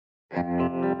You're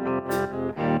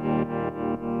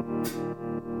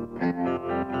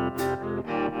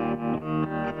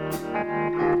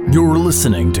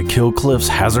listening to Killcliff's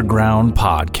Hazard Ground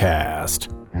podcast,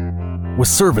 with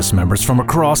service members from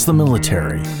across the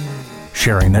military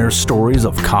sharing their stories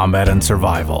of combat and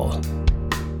survival.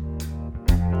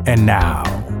 And now,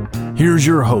 here's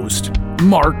your host,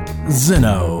 Mark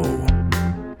Zinno.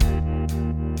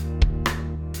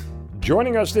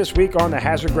 Joining us this week on the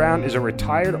Hazard Ground is a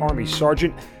retired Army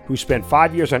sergeant who spent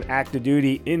 5 years on active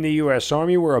duty in the U.S.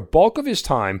 Army, where a bulk of his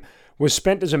time was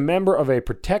spent as a member of a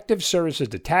Protective Services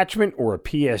Detachment, or a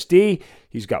PSD.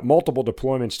 He's got multiple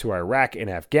deployments to Iraq and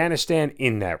Afghanistan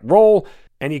in that role,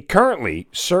 and he currently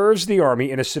serves the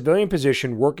Army in a civilian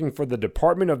position working for the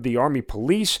Department of the Army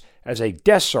Police as a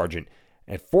desk sergeant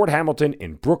at Fort Hamilton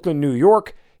in Brooklyn, New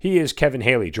York. He is Kevin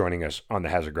Haley joining us on the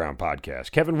Hazard Ground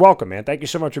podcast. Kevin, welcome, man. Thank you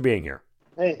so much for being here.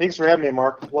 Hey, thanks for having me,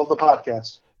 Mark. Love the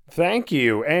podcast. Thank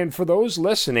you. And for those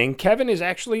listening, Kevin is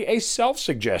actually a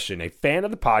self-suggestion. A fan of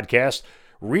the podcast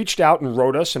reached out and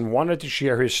wrote us and wanted to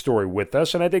share his story with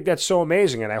us. And I think that's so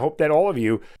amazing. And I hope that all of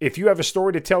you, if you have a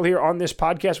story to tell here on this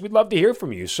podcast, we'd love to hear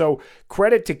from you. So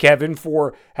credit to Kevin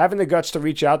for having the guts to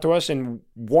reach out to us and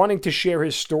wanting to share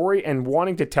his story and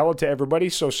wanting to tell it to everybody.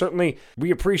 So certainly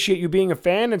we appreciate you being a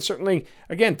fan. And certainly,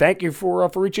 again, thank you for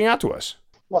reaching out to us.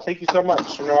 Well, thank you so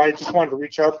much. I just wanted to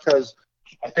reach out because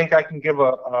I think I can give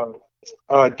a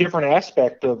different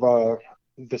aspect of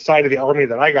the side of the Army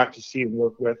that I got to see and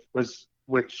work with, which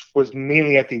was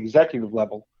mainly at the executive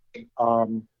level.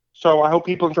 So I hope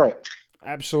people enjoy it.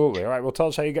 Absolutely. All right. Well, tell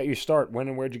us how you got your start. When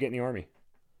and where'd you get in the Army?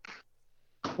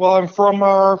 Well, I'm from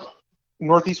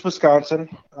northeast Wisconsin,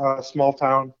 small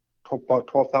town, about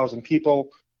 12,000 people.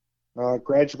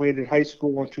 Graduated high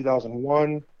school in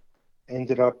 2001.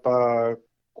 Ended up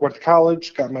went to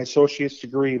college, got my associate's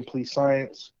degree in police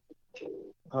science.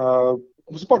 I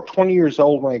was about 20 years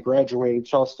old when I graduated,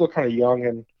 so I was still kind of young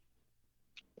and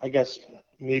I guess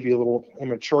maybe a little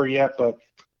immature yet, but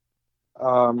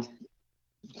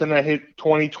then I hit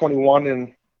 2021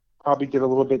 and probably did a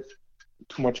little bit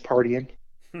too much partying.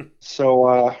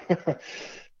 So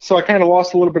so I kind of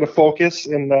lost a little bit of focus,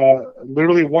 and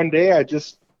literally one day I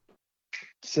just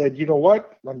said, you know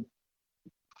what, I'm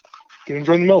going to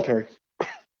join the military.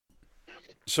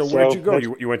 So where'd you go?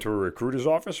 You went to a recruiter's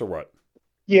office or what?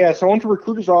 Yeah, so I went to a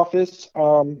recruiter's office,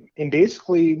 and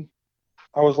basically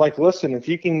I was like, listen, if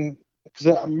you can,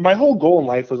 because my whole goal in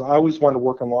life was I always wanted to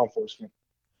work in law enforcement.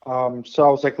 So I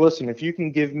was like, listen, if you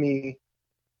can give me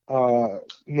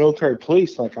military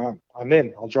police, like I'm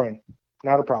in, I'll join.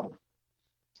 Not a problem.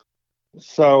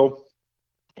 So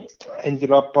I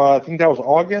ended up, I think that was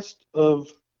August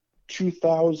of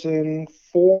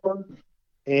 2004.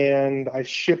 And I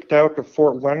shipped out to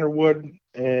Fort Leonard Wood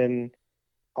in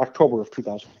October of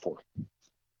 2004.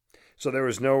 So there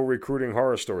was no recruiting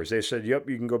horror stories. They said, yep,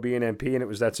 you can go be an MP, and it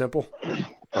was that simple?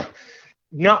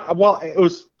 No, well, it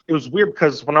was weird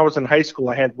because when I was in high school,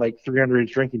 I had like 300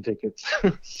 drinking tickets.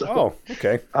 So,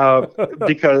 okay.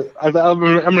 Because I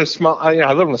live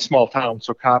in a small town,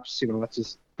 so cops, that's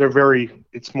just,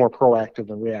 it's more proactive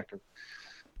than reactive.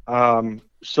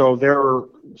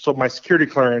 So my security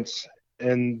clearance,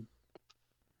 and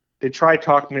they tried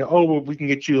talking to me, oh, well, we can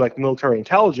get you like military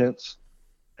intelligence.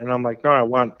 And I'm like, no, I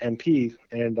want MP.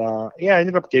 And I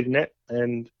ended up getting it,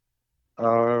 and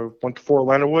went to Fort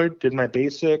Leonard Wood, did my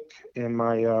basic and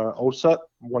my OSUT,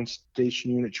 one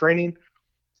station unit training,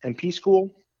 MP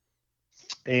school.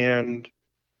 And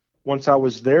once I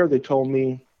was there, they told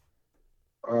me,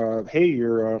 hey,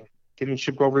 you're getting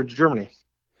shipped over to Germany.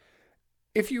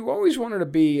 If you always wanted to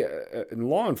be in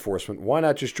law enforcement, why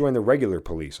not just join the regular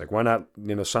police? Like, why not,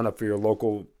 sign up for your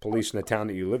local police in the town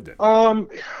that you lived in?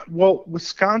 Well,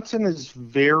 Wisconsin is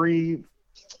very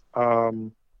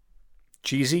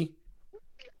cheesy.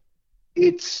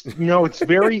 It's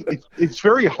very it's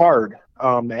very hard.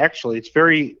 Actually, it's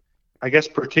very, I guess,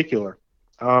 particular.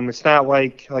 It's not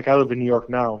like I live in New York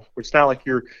now. It's not like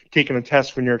you're taking a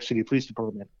test for New York City Police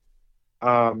Department.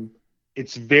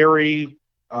 It's very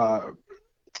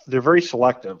they're very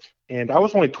selective, and I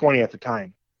was only 20 at the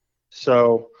time,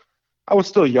 so I was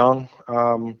still young.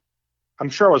 I'm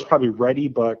sure I was probably ready,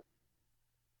 but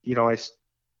I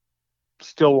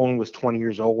still only was 20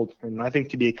 years old, and I think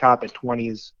to be a cop at 20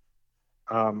 is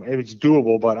it's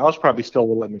doable, but I was probably still a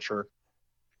little immature.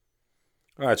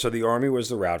 All right, so the Army was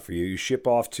the route for you. You ship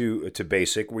off to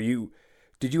basic.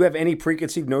 Did you have any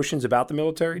preconceived notions about the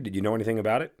military? Did you know anything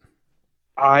about it?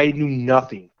 I knew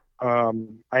nothing.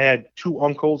 I had two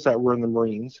uncles that were in the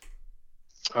Marines.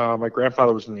 My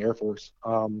grandfather was in the Air Force.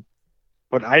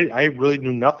 But I really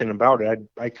knew nothing about it.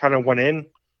 I kind of went in,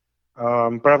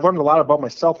 But I've learned a lot about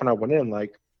myself when I went in.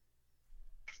 Like,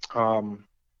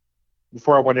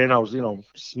 before I went in, I was,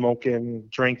 smoking,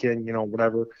 drinking,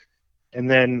 whatever. And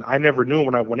then I never knew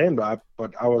when I went in, but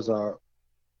I was a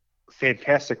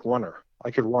fantastic runner.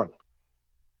 I could run.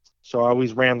 So I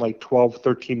always ran like 12,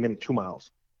 13-minute 2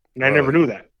 miles. And I never knew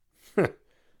that.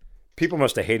 People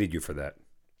must have hated you for that.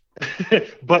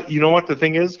 But you know what the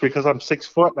thing is? Because I'm 6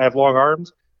 foot and I have long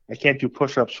arms, I can't do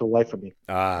push-ups for the life of me.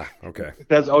 Ah, okay.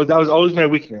 That was always my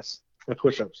weakness, the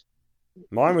push-ups.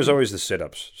 Mine was always the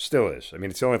sit-ups. Still is. I mean,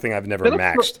 it's the only thing I've never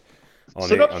maxed on the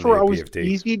Sit-ups were always PFT.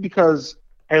 easy because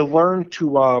I learned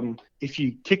to, if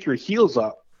you kick your heels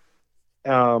up,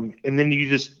 and then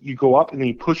you go up and then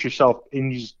you push yourself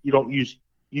and you don't use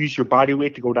your body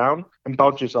weight to go down and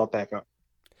bounce yourself back up.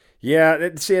 Yeah,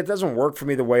 it doesn't work for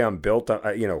me the way I'm built.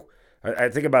 I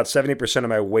think about 70% of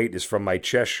my weight is from my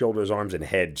chest, shoulders, arms, and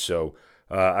head. So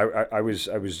I was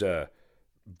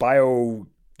bio.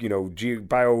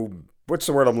 What's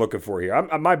the word I'm looking for here?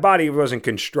 My body wasn't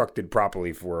constructed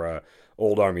properly for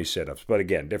old Army sit-ups. But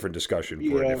again, different discussion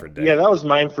for a different day. Yeah, that was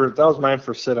mine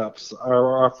for sit-ups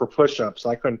or for push-ups.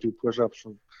 I couldn't do push-ups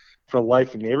for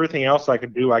life of me. Everything else I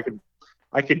could do, I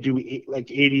could do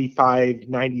like 85,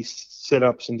 90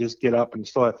 sit-ups and just get up and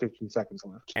still have 15 seconds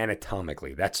left.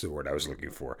 Anatomically, that's the word I was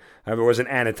looking for. I wasn't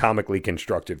anatomically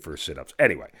constructed for sit-ups.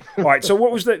 Anyway, all right. So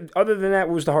other than that,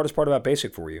 what was the hardest part about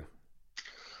basic for you?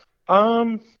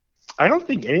 I don't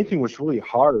think anything was really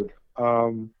hard.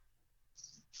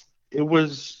 It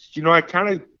was, I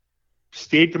kind of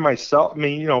stayed to myself. I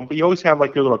mean, but you always have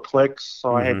like your little cliques.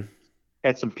 So I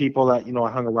had some people that,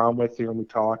 I hung around with and we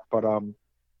talked, but,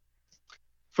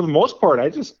 for the most part,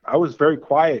 I was very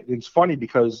quiet. It's funny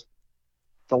because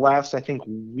the last, I think,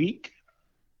 week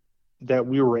that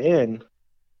we were in,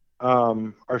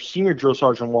 our senior drill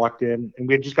sergeant walked in, and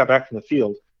we had just got back from the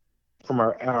field from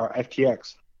our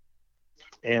FTX.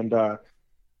 And I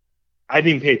didn't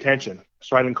even pay attention,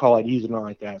 so I didn't call IDs and all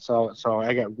like that. So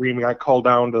I got called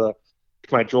down to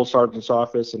my drill sergeant's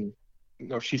office, and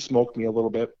she smoked me a little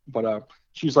bit. But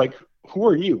she's like, "Who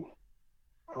are you?"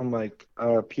 I'm like,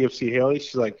 PFC Haley.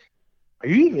 She's like, "Are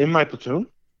you even in my platoon?"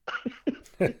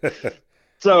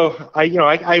 So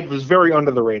I was very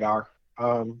under the radar.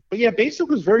 But yeah, basic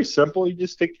was very simple. You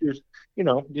just stick to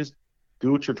your, just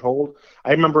do what you're told.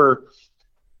 I remember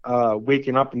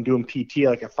waking up and doing PT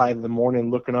like at 5 a.m,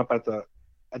 looking up at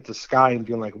the sky and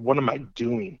being like, "What am I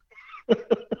doing?"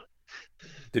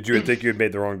 Did you think you had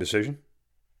made the wrong decision?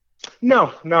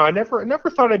 No, I never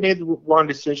thought I made the wrong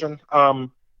decision.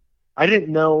 I didn't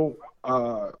know,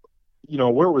 where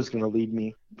it was going to lead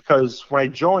me, because when I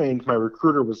joined, my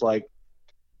recruiter was like,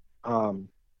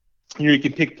 you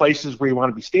can pick places where you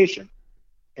want to be stationed.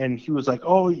 And he was like,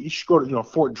 "Oh, you should go to,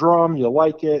 Fort Drum. You'll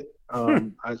like it."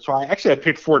 So I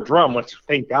picked Fort Drum, which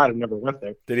thank God I never went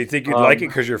there. Did he think you'd like it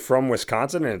because you're from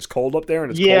Wisconsin and it's cold up there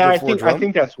and it's cold at Fort Drum? I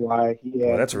think that's why. Yeah,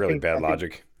 well, that's really bad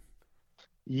logic.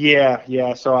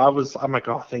 Yeah. So I'm like,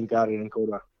 oh, thank God I didn't go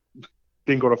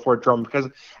to Fort Drum, because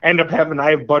I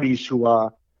have buddies who,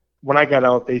 when I got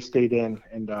out, they stayed in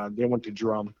and they went to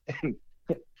Drum, and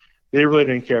they really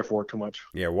didn't care for it too much.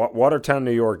 Yeah, Watertown,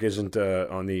 New York isn't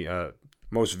on the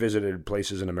most visited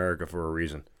places in America for a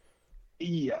reason.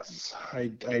 Yes, I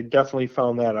definitely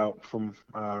found that out from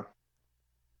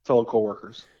fellow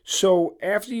coworkers. So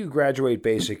after you graduate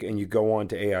basic and you go on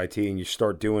to AIT and you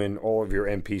start doing all of your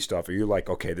MP stuff, are you like,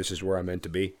 okay, this is where I'm meant to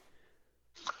be?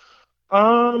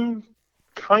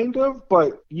 Kind of,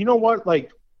 but you know what?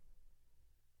 Like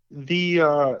the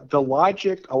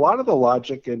logic, a lot of the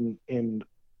logic in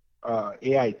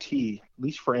AIT, at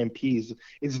least for MPs,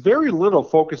 is very little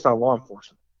focused on law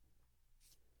enforcement.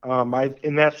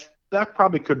 That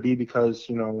probably could be because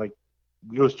like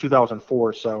it was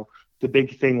 2004, so the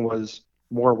big thing was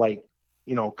more like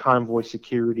convoy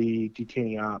security,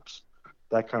 detainee ops,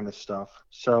 that kind of stuff.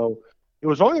 So it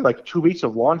was only like 2 weeks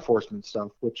of law enforcement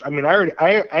stuff, which I mean, I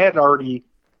had already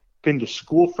been to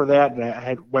school for that, and I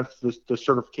had went through the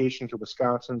certification to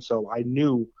Wisconsin, so I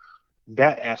knew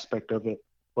that aspect of it,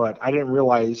 but I didn't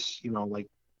realize, like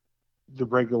the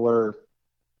regular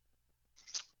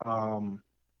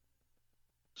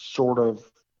sort of,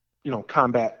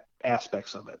 combat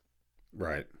aspects of it.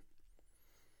 Right.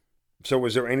 So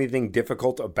was there anything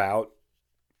difficult about,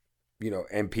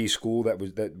 MP school that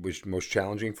was most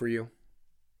challenging for you?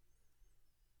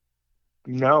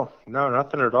 No,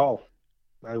 nothing at all.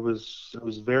 It was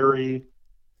very,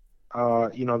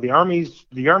 the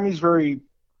Army's very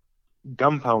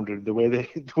dumbfounded the way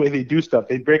they do stuff.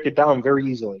 They break it down very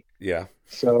easily. Yeah.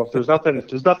 So there's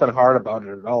nothing hard about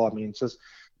it at all. I mean, it's just,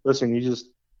 listen, you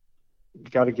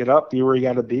got to get up, be where you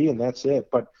got to be, and that's it.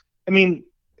 But I mean,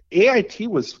 AIT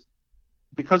was,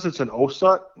 because it's an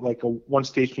OSUT, like a one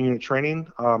station unit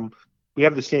training. We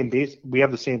have the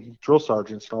same drill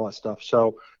sergeants and all that stuff.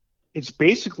 So it's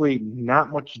basically not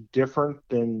much different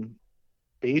than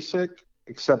basic,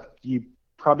 except you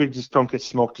probably just don't get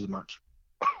smoked as much.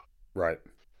 Right.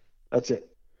 That's it.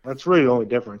 That's really the only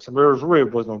difference. And there really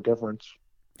was no difference.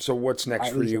 So what's next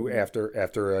for you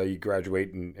after you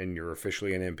graduate and you're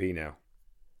officially an MP now?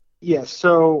 Yeah.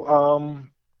 So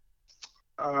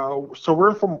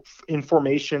we're in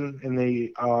formation, and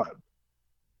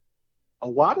a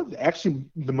lot of, actually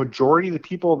the majority of the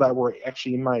people that were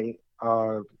actually in my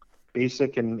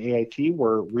basic and AIT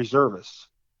were reservists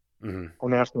or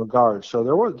National Guard. So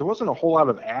there wasn't a whole lot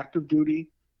of active duty,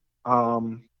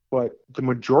 but the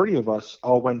majority of us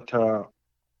all went to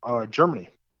Germany,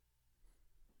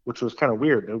 which was kind of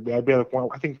weird. I'd be like, well,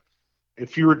 I think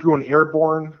if you were doing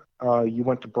airborne, you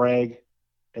went to Bragg,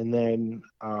 and then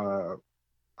other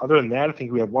than that, I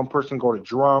think we had one person go to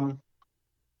drum.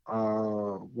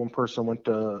 One person went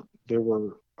to, they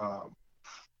were,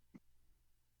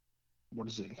 what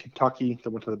is it, in Kentucky? They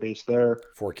went to the base there.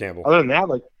 Fort Campbell. Other than that,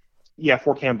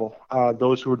 Fort Campbell,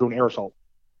 those who were doing air assault.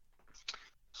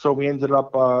 So we ended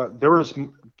up, there was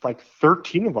like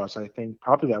 13 of us, I think,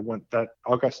 probably that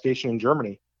all got stationed in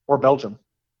Germany or Belgium.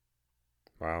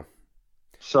 Wow.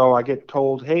 So I get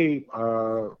told, hey,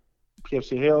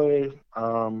 PFC Haley,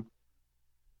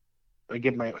 I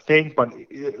get my thing, but I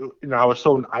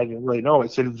didn't really know.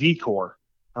 It said V Corps.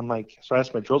 I'm like, so I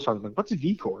asked my drill sergeant, I'm like, what's a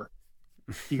V Corps?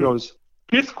 He goes,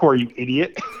 5th Corps, you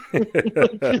idiot.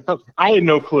 I had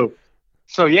no clue.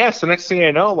 So yeah, so next thing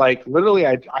I know, like literally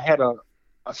I had a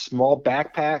small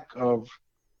backpack of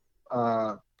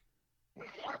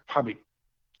probably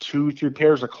 2-3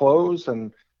 pairs of clothes,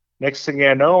 and next thing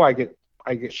I know, I get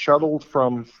shuttled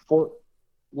from Fort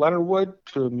Leonard Wood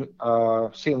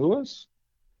to St. Louis,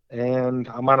 and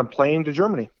I'm on a plane to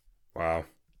Germany. Wow.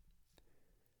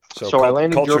 So I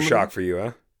landed culture in Germany. Shock for you,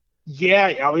 huh?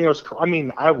 Yeah, I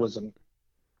mean, I wasn't.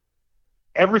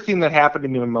 Everything that happened to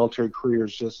me in my military career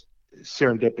is just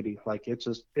serendipity. Like it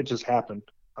just happened.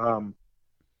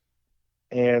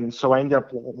 And so I ended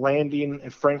up landing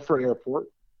at Frankfurt Airport.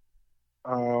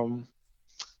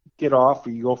 Get off,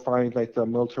 you go find like the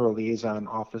military liaison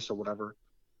office or whatever.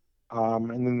 And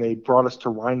then they brought us to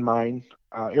Rhein-Main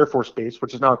Air Force Base,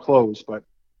 which is now closed. But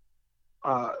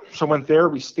so went there.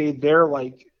 We stayed there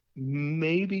like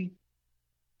maybe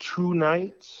 2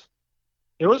 nights.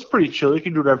 It was pretty chill. You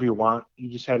can do whatever you want. You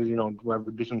just had to,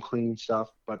 do some cleaning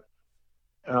stuff. But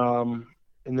and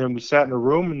then we sat in a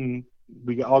room, and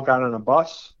we all got on a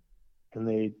bus, and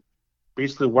they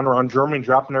basically went around Germany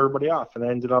dropping everybody off. And I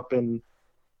ended up in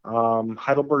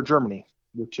Heidelberg, Germany,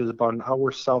 which is about an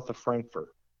hour south of Frankfurt.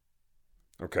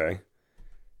 Okay.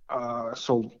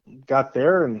 So got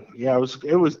there, and yeah,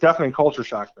 it was definitely culture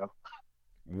shock though.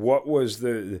 What was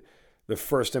the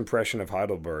first impression of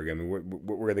Heidelberg? I mean,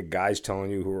 what were the guys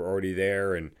telling you who were already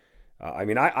there? And I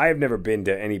mean, I have never been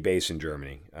to any base in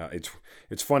Germany.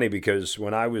 It's funny because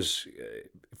when I was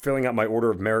filling out my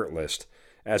Order of Merit list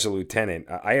as a lieutenant,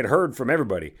 I had heard from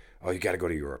everybody, oh, you got to go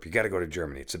to Europe. You got to go to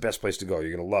Germany. It's the best place to go.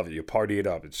 You're going to love it. You party it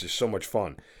up. It's just so much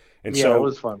fun. And yeah, so it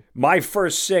was fun. My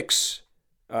first 6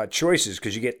 choices,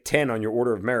 because you get 10 on your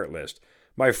Order of Merit list,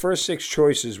 my first 6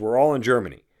 choices were all in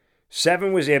Germany.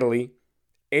 7 was Italy,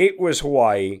 8 was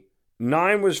Hawaii,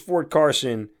 9 was Fort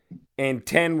Carson, and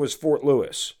 10 was Fort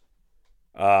Lewis.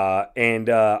 And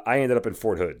I ended up in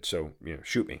Fort Hood, so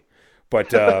shoot me.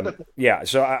 But yeah,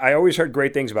 so I always heard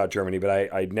great things about Germany,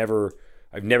 but I've never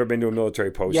been to a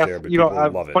military post there. But people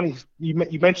love it. Funny,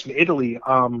 you mentioned Italy.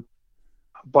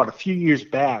 About a few years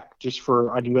back, just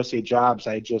on USA Jobs,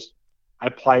 I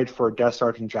applied for a desk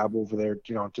sergeant job over there,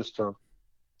 just to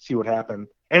see what happened.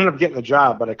 I ended up getting the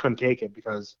job, but I couldn't take it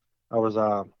because I was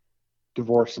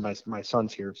divorced and my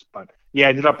son's here. But yeah, I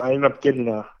ended up getting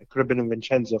I could have been in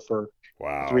Vincenza for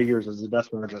 3 years as a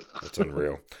desk manager. That's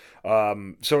unreal.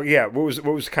 So yeah, what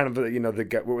was kind of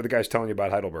what were the guys telling you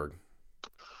about Heidelberg?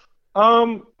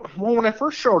 Well, when I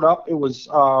first showed up, it was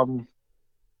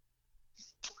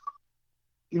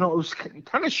it was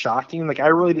kind of shocking. Like I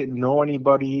really didn't know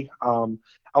anybody.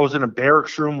 I was in a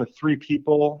barracks room with 3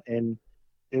 people, and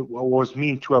it was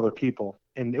me and 2 other people,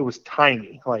 and it was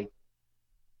tiny.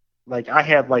 Like I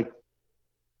had like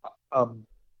a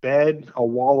bed, a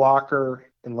wall locker,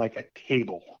 and like a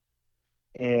table,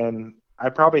 and I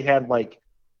probably had like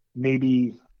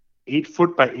maybe 8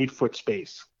 foot by 8 foot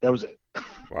space. That was it.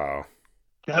 Wow.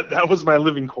 That was my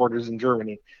living quarters in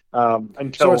Germany.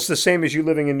 So it's the same as you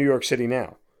living in New York City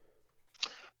now.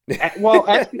 Well,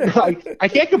 actually, I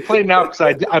can't complain now because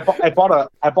I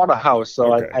bought a house,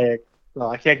 so Okay.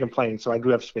 I can't complain. So I do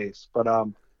have space, but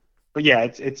yeah,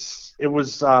 it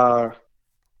was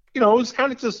it was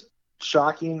kind of just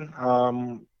shocking.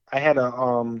 I had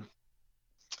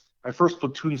my first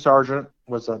platoon sergeant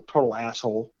was a total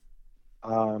asshole.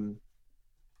 Um,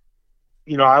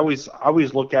 I always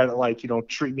look at it like,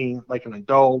 treat me like an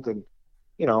adult, and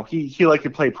he liked to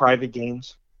play private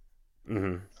games,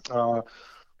 Hmm. uh,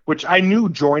 which I knew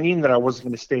joining that I wasn't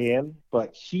going to stay in,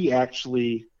 but he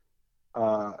actually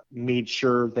made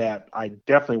sure that I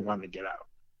definitely wanted to get out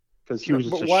because he was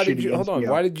just But a why did shitty you hold on? NCO.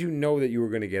 Why did you know that you were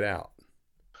going to get out?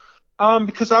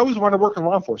 Because I always wanted to work in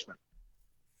law enforcement.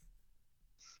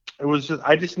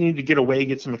 I just needed to get away,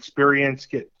 get some experience,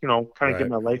 kind of get Right.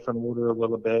 my life in order a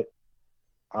little bit.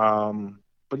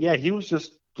 But yeah, he was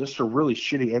just a really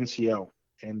shitty NCO,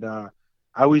 and I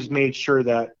always made sure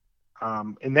that,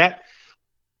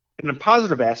 in a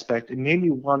positive aspect, it made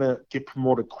me want to get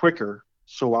promoted quicker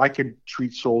so I could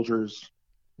treat soldiers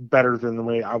better than the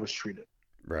way I was treated.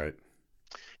 Right.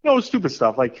 Stupid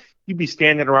stuff like you'd be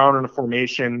standing around in a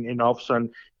formation, and all of a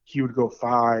sudden he would go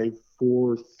 5,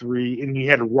 4, 3, and you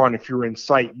had to run. If you were in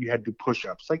sight, you had to do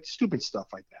push-ups, like stupid stuff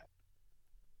like that.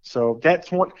 So that's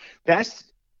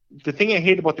the thing I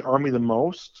hate about the Army the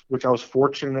most, which I was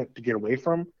fortunate to get away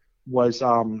from, was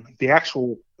the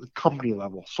actual company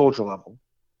level, soldier level.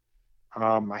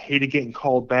 I hated getting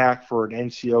called back for an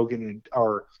NCO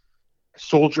or a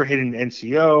soldier hitting an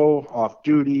NCO off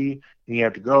duty, and you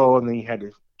had to go, and then you had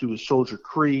to do a soldier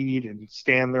creed and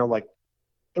stand there like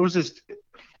it was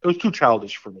too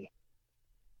childish for me.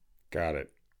 Got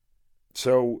it.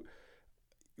 So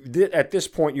at this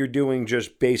point, you're doing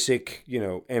just basic,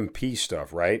 MP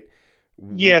stuff, right?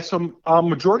 Yeah, so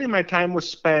majority of my time was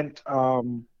spent.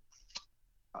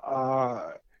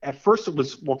 At first, it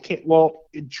was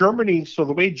in Germany. So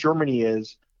the way Germany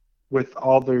is with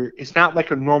it's not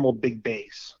like a normal big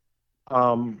base.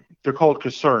 They're called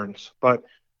concerns, but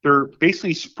they're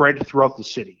basically spread throughout the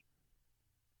city.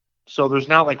 So there's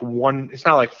not like one. It's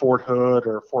not like Fort Hood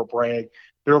or Fort Bragg.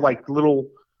 They're like little.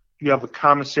 You have a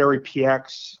commissary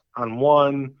PX on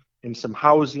one, and some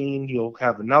housing. You'll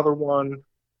have another one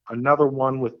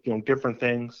with different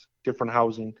things, different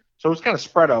housing. So it's kind of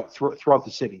spread out throughout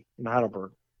the city in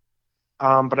Heidelberg.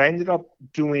 But I ended up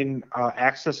doing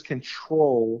access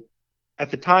control. At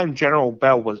the time, General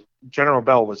Bell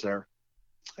was there,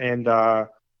 and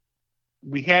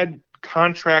we had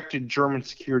contracted German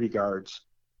security guards,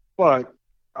 but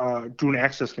doing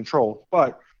access control.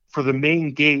 But for the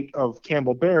main gate of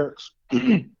Campbell Barracks,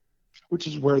 which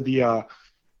is where the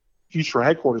USARA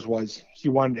headquarters was, he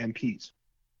wanted MPs.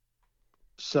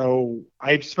 So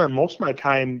I spent most of my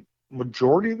time,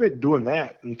 majority of it, doing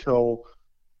that until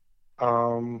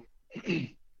um,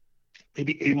 maybe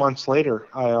 8 months later.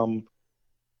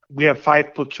 We have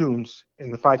 5 platoons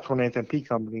in the 529th MP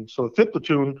Company. So the 5th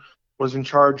platoon was in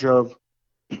charge of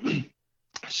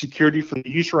security for the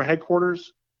USARA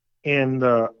headquarters and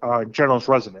the general's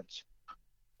residence,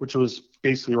 which was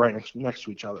basically right next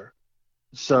to each other.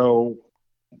 So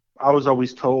I was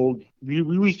always told, we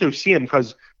used to see him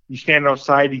because you stand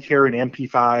outside, you carry an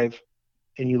MP5,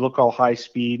 and you look all high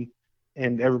speed,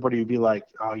 and everybody would be like,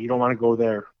 "Oh, you don't want to go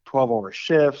there. 12-hour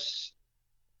shifts."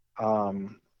 And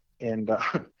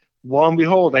lo and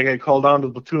behold, I got called down to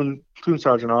the platoon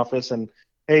sergeant office, and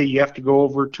hey, you have to go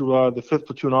over to the 5th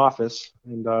platoon office,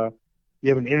 and you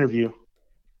have an interview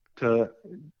for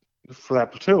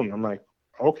that platoon. I'm like,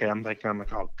 okay. I'm like,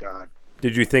 oh god.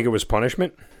 Did you think it was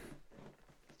punishment?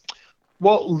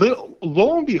 Well,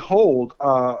 lo and behold,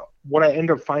 what I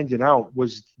ended up finding out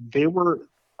was they were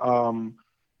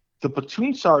the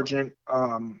platoon sergeant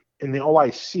in the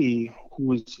OIC,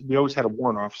 we always had a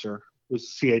warrant officer,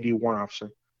 was CID warrant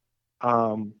officer.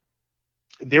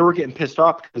 They were getting pissed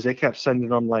off because they kept sending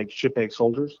them like shitbag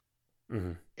soldiers,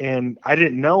 Mm-hmm. and I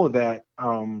didn't know that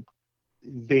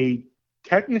they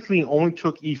technically only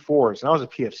took E4s, and I was a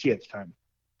PFC at the time.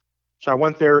 So I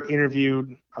went there,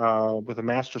 interviewed with a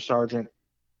master sergeant,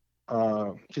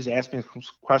 just asked me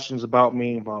questions about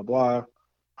me, blah, blah.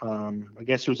 I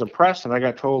guess he was impressed, and I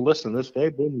got told, listen, this day,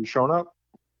 boom, you showing up.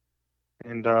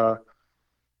 And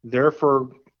there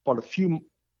for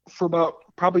about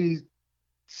probably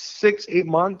 6-8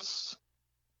 months.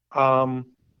 I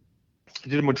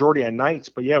did a majority at nights,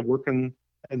 but yeah, working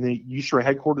in the USARA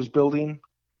headquarters building.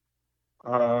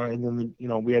 And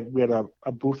then we had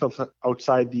a booth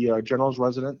outside the general's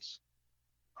residence,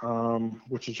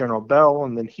 which is General Bell,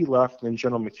 and then he left. And then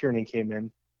General McKiernan came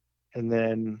in, and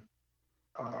then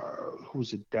who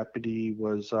was a deputy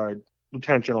was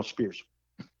Lieutenant General Spears.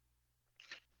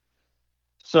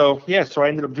 So I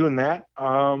ended up doing that.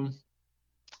 I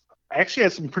actually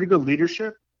had some pretty good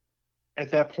leadership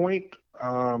at that point.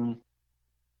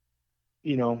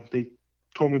 They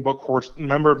told me about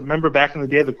remember back in the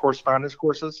day, the correspondence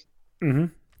courses. Mm-hmm.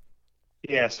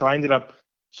 Yeah, so I ended up,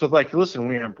 so like, listen,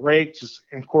 we had breaks,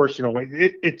 and of course,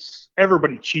 it's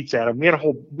everybody cheats at them. We had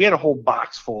a whole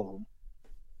box full of them,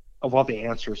 of all the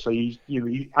answers. So I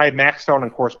maxed out on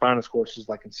correspondence courses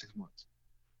like in 6 months.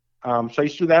 So I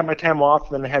used to do that in my time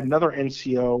off. Then I had another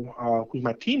NCO who's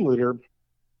my team leader,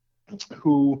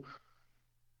 who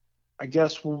I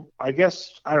guess I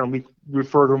don't know, we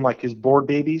refer to them like his board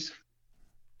babies,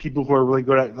 people who are really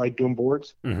good at like doing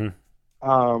boards.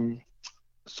 Mm-hmm.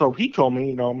 So he told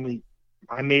me,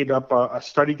 I made up a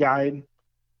study guide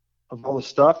of all the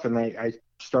stuff, and I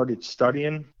started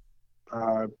studying.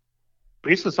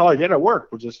 Basically, that's all I did at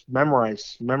work was just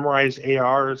memorize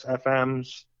ARs,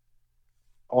 FMs,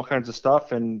 all kinds of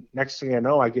stuff. And next thing I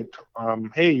know, I get,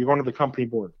 hey, you're going to the company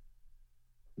board.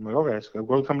 I'm like, okay, so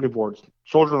go to the company board.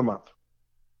 Soldier of the month.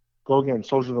 Go again,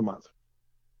 soldier of the month.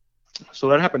 So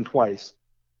that happened twice.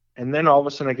 And then all of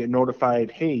a sudden I get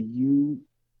notified, hey, you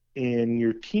and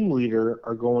your team leader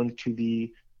are going to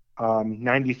the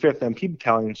 95th MP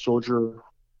Battalion Soldier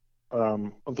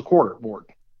of the Quarter board.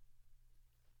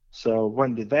 So went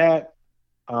and did that.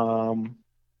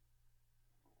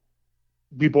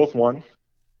 We both won.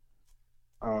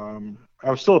 I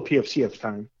was still a PFC at the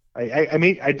time.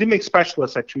 I did make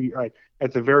specialists at the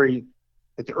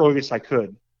earliest I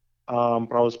could. But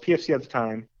I was PFC at the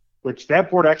time, which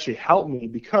that board actually helped me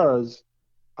because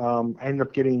I ended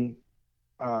up getting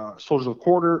Soldier of the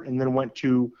Quarter, and then went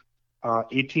to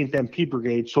 18th MP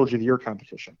Brigade Soldier of the Year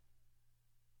competition.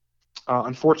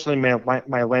 Unfortunately,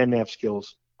 my land nav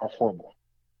skills are horrible,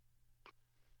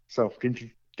 so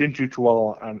didn't do too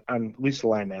well on at least the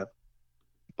land nav.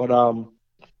 But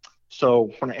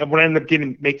so when I ended up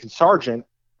making sergeant,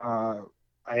 I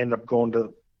ended up going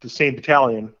to the same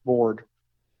battalion board,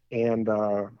 and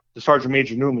the sergeant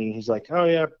major knew me. He's like, "Oh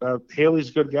yeah, Haley's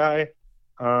a good guy.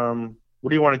 What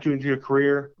do you want to do into your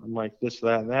career?" I'm like, this,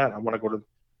 that, and that. I want to go to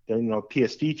the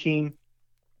PSD team.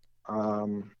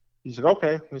 He's like,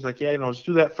 okay. He's like, yeah, just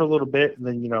do that for a little bit, and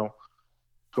then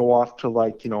go off to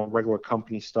regular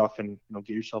company stuff, and get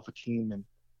yourself a team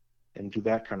and do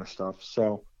that kind of stuff.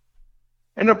 So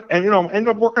end up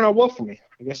working out well for me.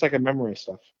 I guess I can memorize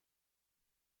stuff.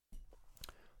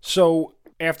 So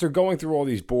after going through all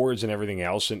these boards and everything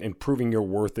else, and proving your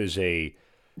worth as a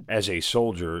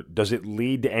soldier, does it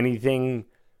lead to anything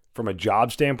from a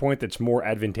job standpoint that's more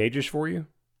advantageous for you?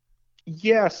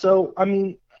 Yeah. So, I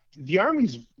mean, the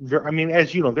Army's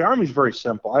as you know, the Army's very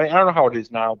simple. I don't know how it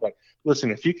is now, but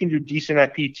listen, if you can do decent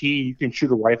at PT, you can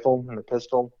shoot a rifle and a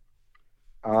pistol.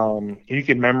 You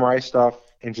can memorize stuff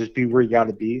and just be where you got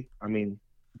to be. I mean,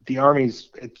 the Army's,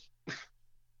 it's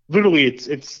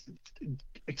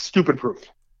stupid proof.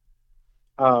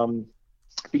 But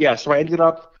yeah, so I ended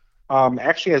up,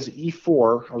 actually as an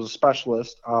E4, I was a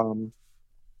specialist.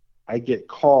 I get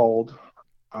called,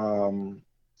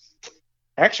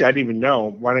 actually, I didn't even know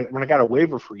when I got a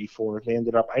waiver for E4. I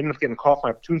ended up getting a call from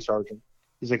my platoon sergeant.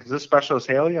 He's like, "Is this Specialist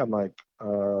Haley?" I'm like,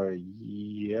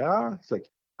 "Yeah." He's like,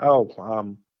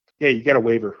 "Oh, yeah, you get a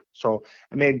waiver." So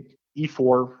I made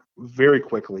E4 very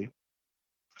quickly,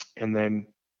 and then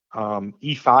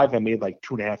E5 I made like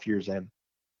 2.5 years in.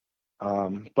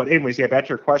 But anyways, yeah, back to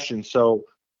your question. So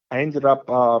I ended up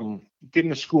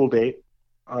getting a school date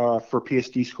for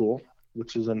PSD school,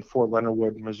 which is in Fort Leonard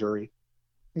Wood, Missouri.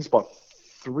 It's about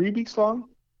 3 weeks long.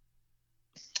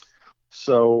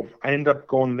 So I ended up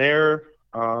going there,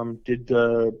 it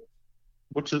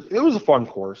was a fun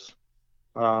course,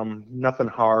 nothing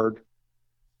hard.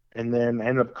 And then I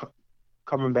ended up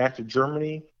coming back to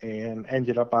Germany and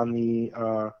ended up on the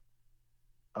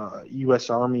U.S.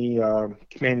 Army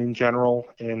Commanding General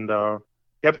and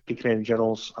Deputy Commanding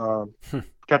General's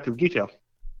protective detail.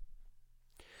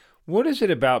 What is it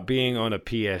about being on a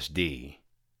PSD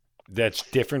that's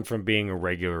different from being a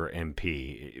regular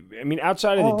MP? I mean,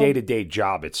 outside of the day-to-day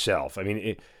job itself, I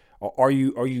mean, are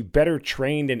you better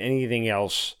trained in anything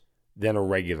else than a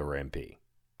regular MP?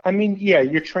 I mean, yeah,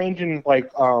 you're trained in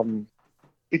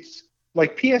it's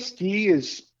like PSD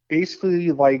is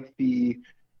basically like the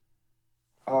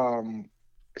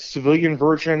civilian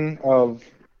version of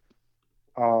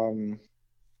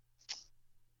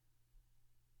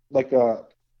like a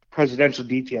presidential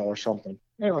detail or something.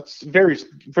 It's very,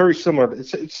 very similar.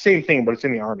 It's the same thing, but it's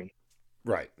in the Army.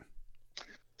 Right.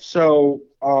 So,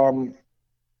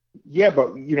 yeah,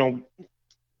 but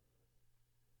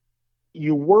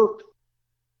you work.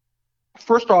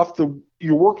 First off,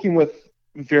 you're working with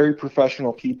very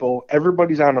professional people.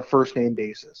 Everybody's on a first name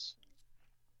basis.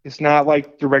 It's not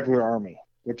like the regular Army,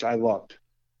 which I loved.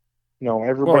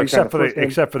 Everybody's on a first name.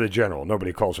 Except for the general,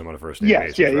 nobody calls him on a first name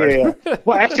Yes, basis. Right? yeah.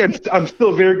 Well, actually, I'm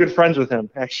still very good friends with him.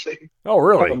 Actually. Oh,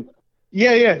 really?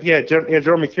 Yeah.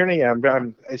 General McTierney. Yeah,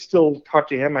 I still talk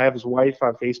to him. I have his wife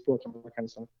on Facebook and all that kind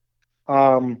of stuff.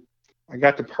 I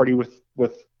got to party with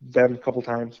them a couple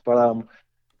times, but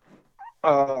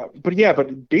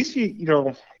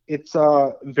basically, it's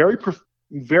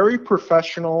very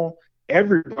professional.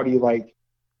 Everybody when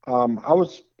I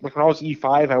was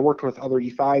E5, I worked with other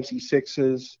E5s,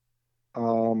 E6s,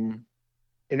 and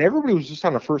everybody was just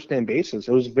on a first name basis.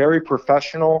 It was very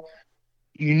professional.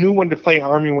 You knew when to play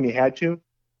Army when you had to.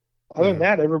 Other than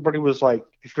that, everybody was like,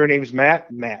 if your name's Matt.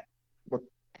 What,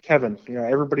 Kevin?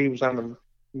 Everybody was on a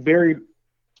very,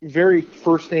 very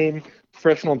first name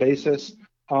professional basis.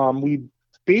 We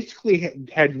basically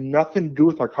had nothing to do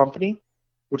with our company,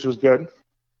 which was good.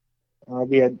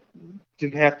 We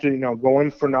didn't have to, go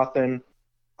in for nothing.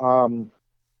 At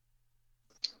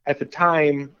the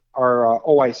time, our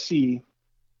OIC,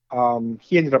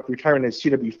 he ended up retiring as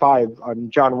CW5,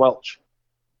 John Welch.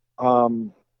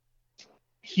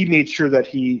 He made sure that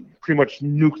he pretty much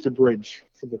nuked the bridge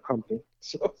for the company,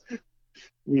 so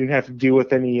we didn't have to deal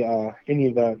with any of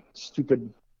the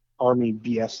stupid Army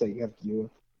BS that you have to deal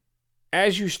with.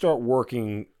 As you start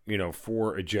working,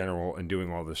 for a general and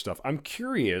doing all this stuff, I'm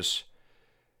curious,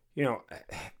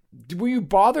 were you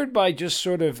bothered by just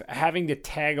sort of having to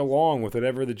tag along with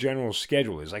whatever the general's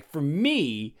schedule is? Like, for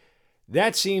me,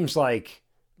 that seems like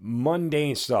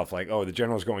mundane stuff, like, oh, the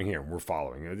general's going here and we're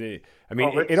following.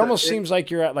 It almost seems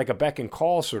like you're at like a beck and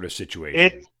call sort of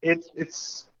situation.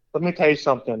 It's let me tell you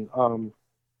something.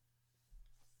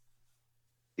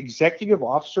 Executive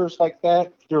officers like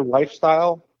that, their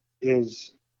lifestyle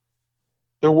is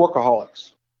they're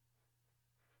workaholics.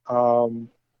 I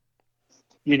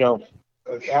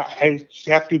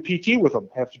have to do PT with them.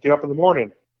 I have to get up in the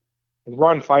morning and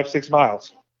run 5-6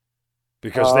 miles.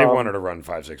 Because they wanted to run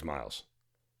 5-6 miles.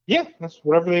 Yeah, that's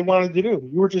whatever they wanted to do.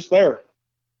 You were just there.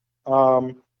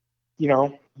 I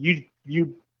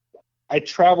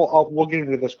travel. We'll get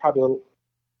into this probably a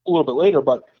little bit later,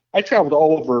 but I traveled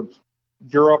all over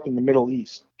Europe and the Middle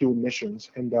East doing missions,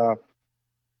 and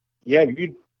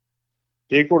they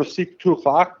go to sleep at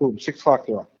 2:00, boom, 6:00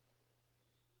 they're up.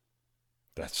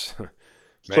 That's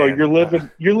so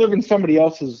you're living somebody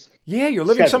else's. Yeah, you're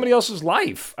living somebody else's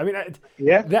life. I mean,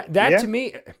 that to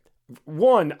me,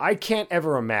 one, I can't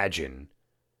ever imagine,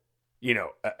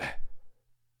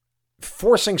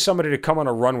 forcing somebody to come on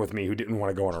a run with me who didn't want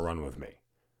to go on a run with me,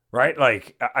 right?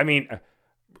 Like, I mean,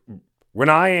 when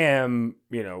I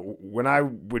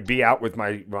would be out with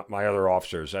my other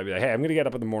officers, I'd be like, hey, I'm going to get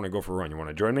up in the morning and go for a run. You want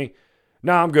to join me?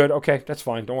 No, I'm good. Okay, that's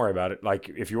fine. Don't worry about it. Like,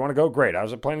 if you want to go, great. I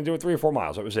was planning to do it 3 or 4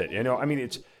 miles. That was it.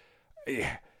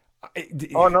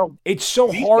 It's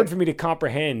so hard for me to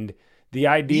comprehend the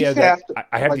idea that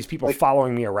I have these people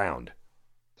following me around.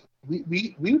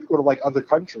 We would go to like other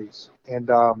countries, and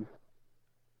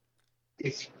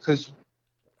it's because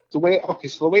the way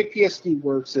PSD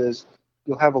works is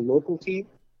you'll have a local team,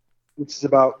 which is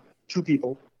about 2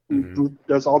 people who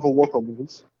does all the local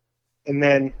moves, and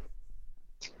then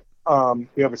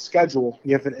you have a schedule.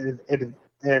 You have an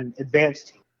advanced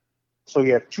team, so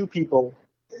you have 2 people.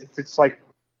 If it's like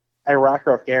Iraq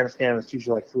or Afghanistan, it's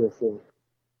usually like 3 or 4.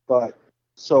 But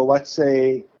so let's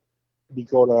say we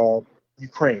go to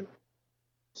Ukraine.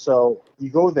 So you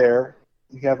go there.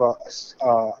 You have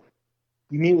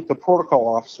you meet with the protocol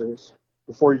officers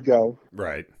before you go.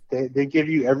 Right. They give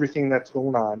you everything that's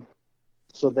going on.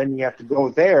 So then you have to go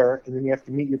there, and then you have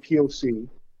to meet your POC. You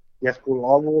have to go to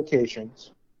all the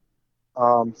locations,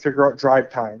 figure out drive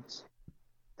times,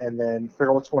 and then figure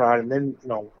out what's going on. And then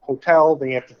hotel. Then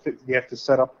you have to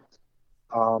set up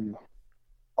all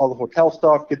the hotel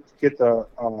stuff. Get the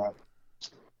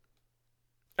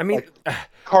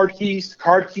card keys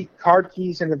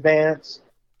in advance.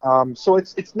 So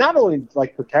it's not only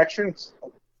like protection; it's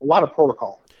a lot of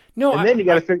protocol. No, and then you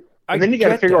got to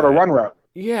figure out a run route.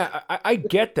 Yeah, I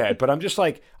get that, but I'm just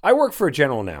like, I work for a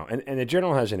general now, and the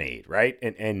general has an aide, right?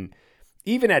 And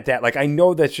even at that, like, I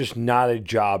know that's just not a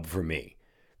job for me.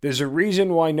 There's a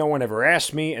reason why no one ever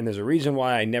asked me, and there's a reason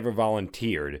why I never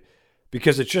volunteered,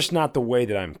 because it's just not the way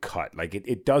that I'm cut. Like,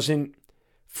 it doesn't,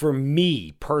 for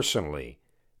me personally,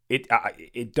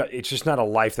 it's just not a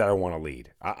life that I want to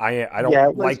lead. I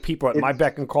don't like people at my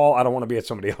beck and call. I don't want to be at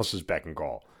somebody else's beck and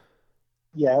call.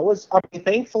 Yeah, it was.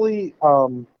 Thankfully,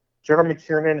 General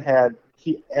McTiernan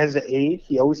as an aide,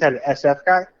 he always had an SF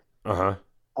guy.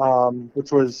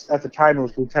 Which was, at the time, it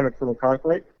was Lieutenant Colonel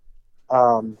Conkright.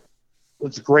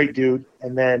 was a great dude.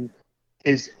 And then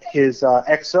his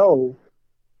XO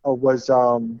was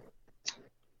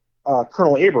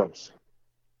Colonel Abrams.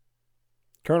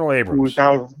 Colonel Abrams. Who's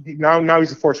now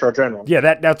he's a 4-star general.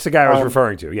 Yeah, that's the guy I was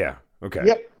referring to. Yeah.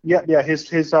 Okay. Yep.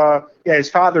 His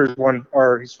father's one,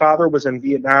 or his father was in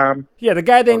Vietnam. Yeah, the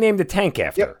guy they named the tank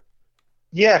after.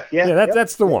 Yep. Yeah.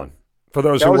 That's the one. For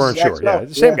those who weren't sure, yeah,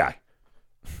 the same guy.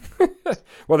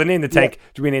 Well, they named the tank.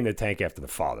 We named the tank after the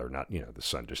father, not the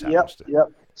son. Just happens to.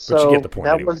 Yep. So but you get the point.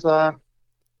 That anyway. was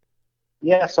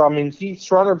So I mean, he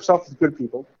surrounded himself with good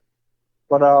people.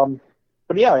 But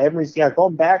yeah, everybody's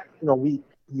going back.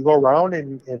 You go around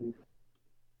and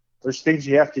there's things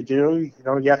you have to do. You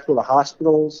have to go to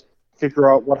hospitals, figure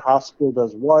out what hospital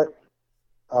does what.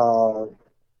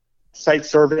 Site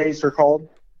surveys are called.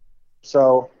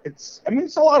 So it's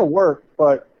a lot of work,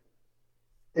 but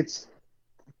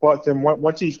then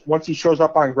once he shows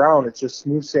up on ground, it's just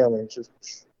smooth sailing. It's just.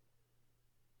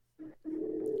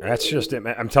 That's just it,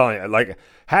 man. I'm telling you, like,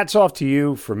 hats off to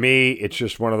you. For me, it's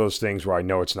just one of those things where I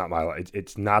know it's not my life.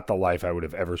 It's not the life I would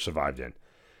have ever survived in.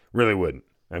 Really wouldn't.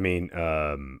 I mean,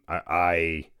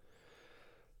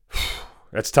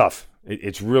 that's tough.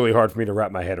 It's really hard for me to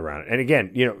wrap my head around it. And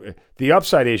again, the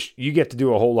upside is you get to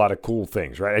do a whole lot of cool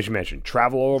things, right? As you mentioned,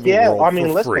 travel all over the world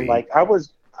for free. Like as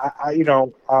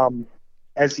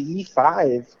the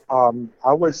E5,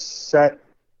 I was set.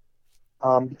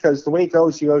 Because the way it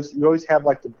goes, you always have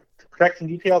like the protecting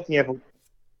detail, and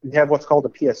you have what's called a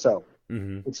PSO,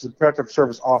 which is a protective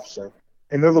service officer,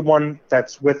 and they're the one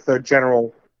that's with the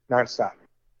general nonstop.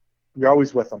 You're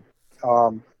always with them.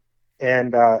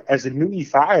 And as a new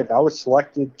E5, I was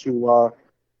selected to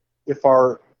if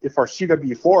our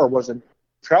CW4 wasn't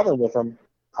traveling with them,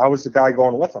 I was the guy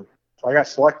going with them. So I got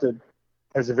selected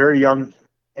as a very young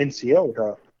NCO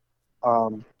to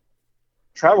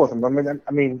travel with them.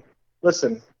 I mean.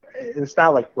 Listen, it's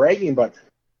not like bragging, but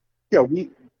we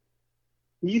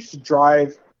used to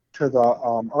drive to the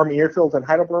Army Airfield in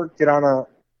Heidelberg, get on a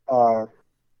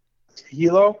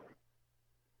helo,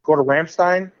 go to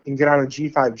Ramstein, and get on a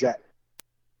G5 jet,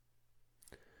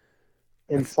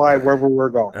 and fly wherever we're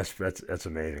going. That's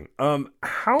amazing.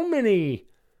 How many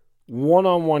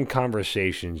one-on-one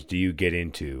conversations do you get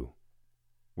into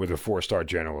with a 4-star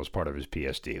general as part of his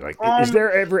PSD? Like, is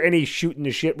there ever any shooting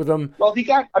the shit with him? Well, he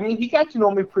got to know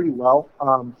me pretty well.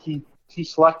 He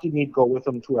selected me to go with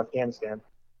him to Afghanistan.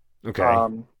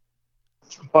 Okay.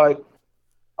 But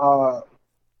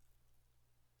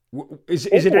is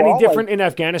it any different in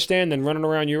Afghanistan than running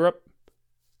around Europe?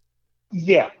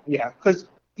 Yeah. Because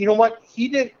you know what, he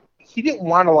didn't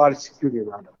want a lot of security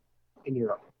around him in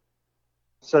Europe,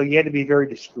 so you had to be very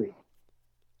discreet.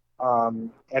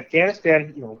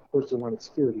 Afghanistan, of course, they wanted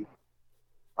security.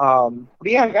 But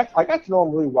yeah, I got to know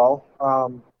him really well. I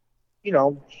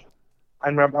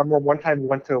remember one time we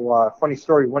went to, funny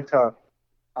story, we went to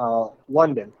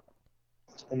London,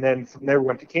 and then from there we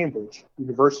went to Cambridge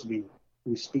University. He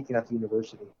was speaking at the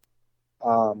university.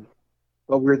 But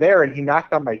we were there, and he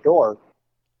knocked on my door,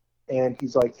 and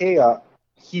he's like, hey,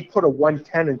 he put a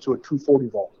 110 into a 240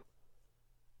 volt.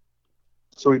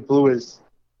 So he blew his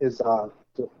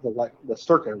the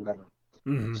circuit or whatever.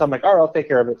 Mm-hmm. So I'm like, all right, I'll take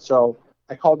care of it. So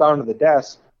I called down to the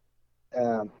desk.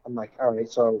 I'm like, all right,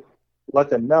 so let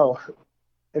them know.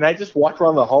 And I just walked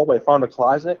around the hallway, found a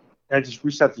closet, and I just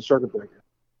reset the circuit breaker.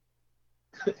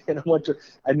 And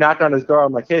I knocked on his door.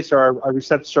 I'm like, hey, sir, I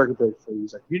reset the circuit breaker for you.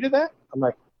 He's like, you did that? I'm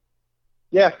like,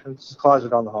 yeah, it's a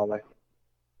closet down the hallway.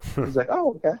 He's like,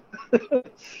 oh, okay.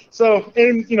 So,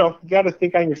 and, you got to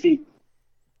think on your feet.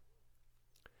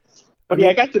 But yeah,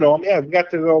 I got to know him. Yeah, we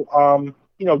got to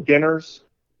go, dinners,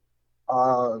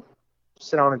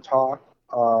 sit down and talk.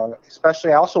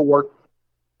 Especially, I also worked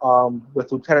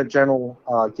with Lieutenant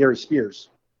General Gary Spears,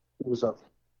 who was an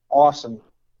awesome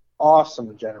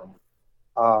general.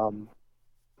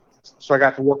 So I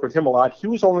got to work with him a lot. He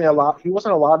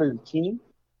wasn't allowed in the team.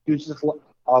 He was just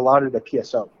allotted a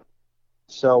PSO.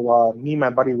 So me and my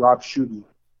buddy Rob Schutte,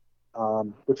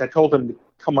 which I told him to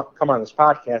come on this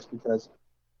podcast because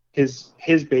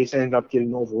his base ended up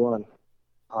getting overrun.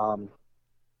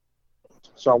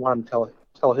 So I wanted to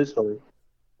tell his story.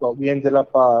 But we ended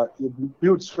up we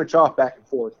would switch off back and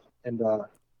forth, and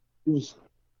he was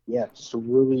just a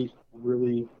really,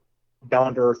 really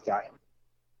down to earth guy.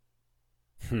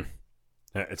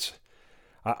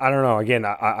 I don't know. Again,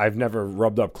 I've never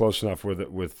rubbed up close enough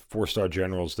with 4-star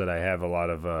generals that I have a lot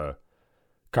of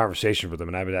conversation with them,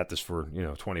 and I've been at this for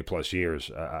 20 plus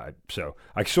years. So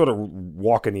I sort of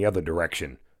walk in the other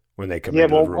direction when they come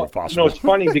into the room if possible. It's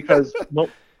funny because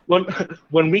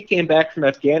when we came back from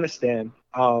Afghanistan,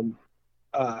 I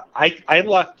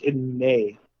left in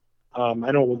May I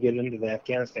know we'll get into the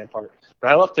Afghanistan part, but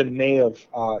I left in May of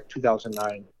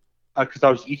 2009 because I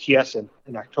was ETS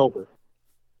in October.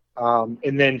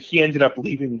 And then he ended up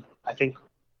leaving, I think,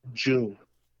 June.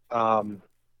 The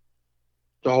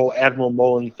whole Admiral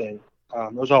Mullen thing.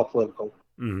 It was all political.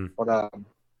 Mm-hmm.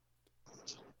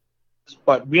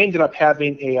 But we ended up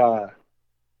having a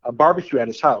barbecue at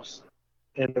his house,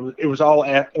 and it was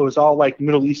all like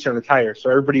Middle Eastern attire. So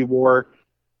everybody wore,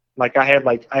 like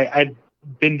I'd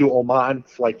been to Oman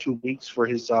for like 2 weeks for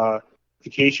his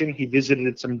vacation. He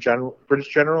visited some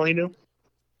British general he knew.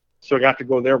 So I got to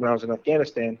go there when I was in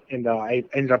Afghanistan, and I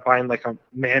ended up buying like a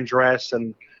man dress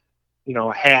and,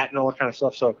 a hat and all that kind of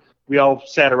stuff. So we all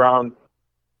sat around,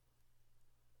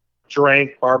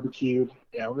 drank, barbecued.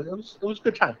 Yeah, it was a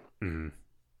good time. Mm-hmm.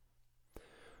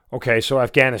 Okay, so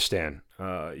Afghanistan.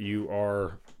 You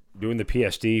are doing the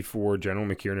PSD for General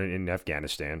McKiernan in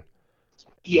Afghanistan.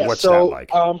 Yeah. What's that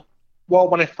like? Well,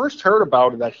 when I first heard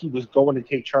about it, that he was going to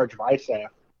take charge of ISAF,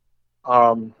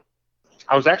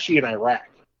 I was actually in Iraq.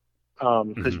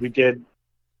 Because I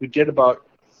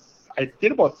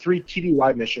did about 3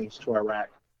 TDY missions to Iraq.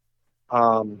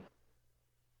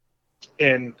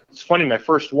 And it's funny, my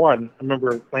first one, I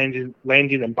remember landing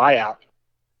in Bayat,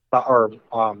 or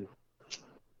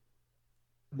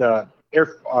the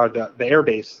air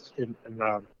base, and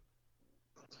I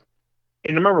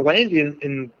remember landing,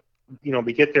 and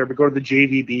we get there, we go to the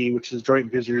JVB, which is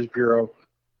Joint Visitors Bureau,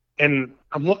 and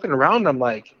I'm looking around, I'm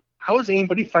like, how is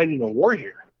anybody fighting a war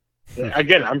here?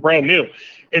 Again, I'm brand new,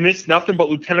 and it's nothing but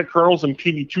lieutenant colonels and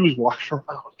PV2s walking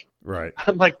around. Right.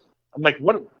 I'm like,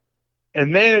 what?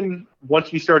 And then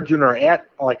once we started doing our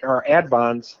ad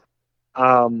bonds,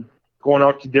 going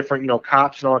out to different,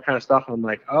 cops and all that kind of stuff, and I'm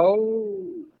like, oh.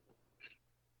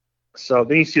 So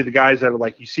then you see the guys that are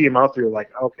like, you see them out there, like,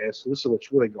 okay, so this is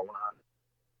what's really going on.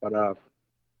 But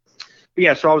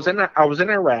yeah, so I was in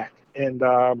Iraq, and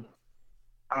I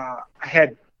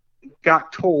had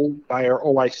got told by our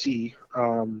OIC,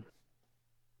 who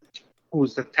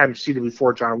was at the time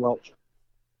CW4, John Welch,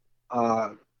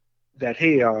 that,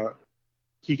 hey,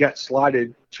 he got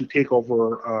slotted to take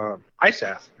over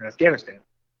ISAF in Afghanistan.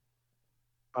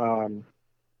 I'm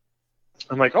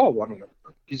like, oh, I don't know.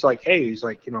 He's like, hey,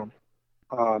 do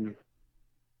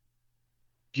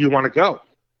you want to go?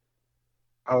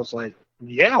 I was like,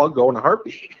 yeah, I'll go in a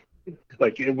heartbeat.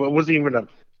 Like, it wasn't even a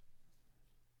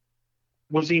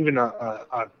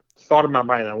thought in my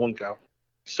mind I wouldn't go.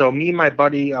 So me and my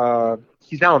buddy,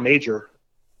 he's now a major,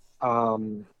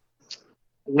 Lane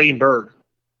Berg.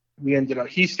 We ended up,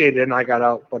 he stayed in, I got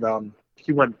out, but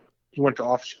he went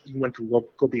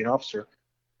to go be an officer.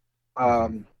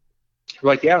 We're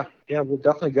like, yeah, we'll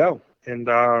definitely go.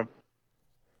 And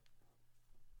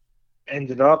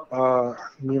ended up,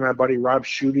 me and my buddy Rob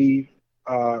Schutte,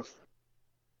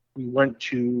 we went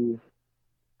to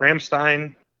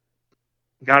Ramstein,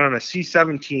 got on a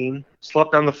C-17,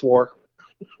 slept on the floor.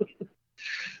 It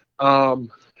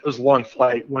was a long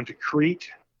flight. Went to Crete,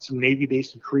 some Navy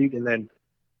base in Crete, and then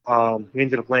we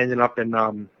ended up landing up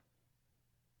in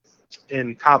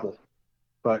Kabul.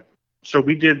 But so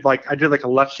I did like a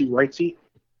left seat, right seat,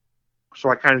 so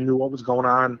I kind of knew what was going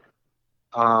on.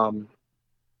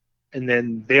 And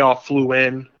then they all flew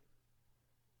in,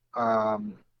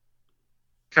 kind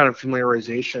of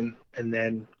familiarization, and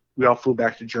then we all flew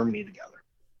back to Germany together.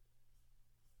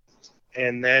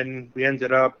 And then we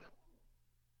ended up,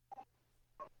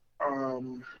 I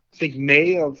think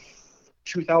May of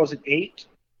 2008,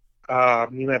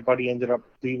 me and my buddy ended up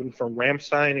leaving from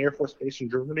Ramstein Air Force Base in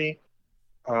Germany,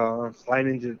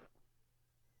 flying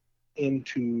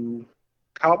into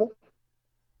Kabul.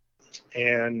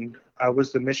 And I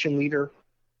was the mission leader,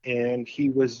 and he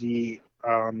was the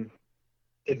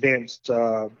advanced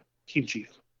team chief.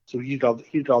 So he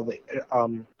did all the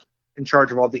in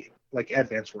charge of all the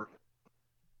advanced work.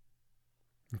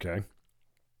 Okay.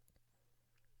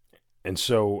 And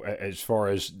so, as far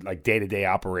as like day-to-day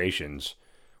operations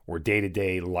or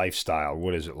day-to-day lifestyle,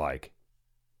 what is it like?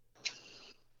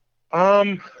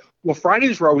 Well,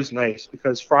 Fridays were always nice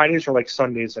because Fridays are like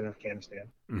Sundays in Afghanistan.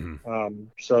 Mm-hmm.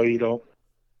 So you don't,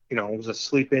 it was a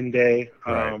sleep-in day.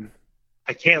 Right.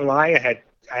 I can't lie.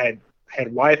 I had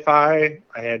Wi-Fi.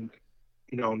 I had,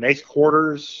 nice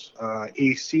quarters,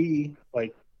 AC.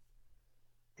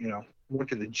 Went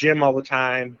to the gym all the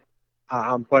time.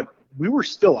 But we were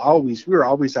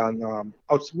always on.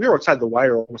 We were outside the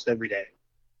wire almost every day.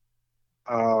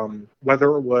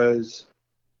 Whether it was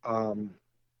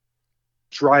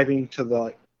driving to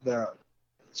the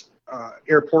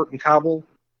airport in Kabul,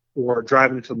 or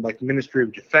driving to Ministry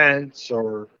of Defense,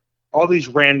 or all these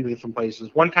random different places.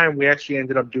 One time we actually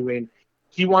ended up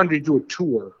he wanted to do a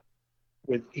tour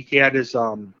he had his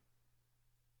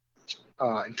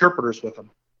interpreters with him,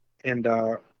 and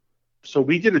so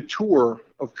we did a tour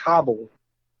of Kabul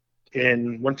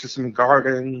and went to some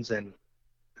gardens, and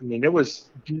I mean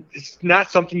it's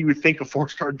not something you would think a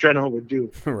 4-star general would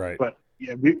do, Right. but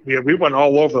yeah, we went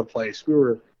all over the place. We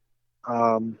were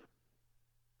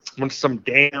went to some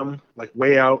dam, like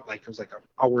way out, like it was like an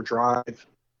hour drive.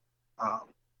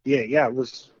 It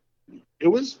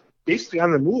was basically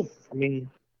on the move. I mean,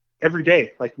 every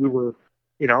day, like we were,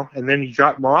 and then you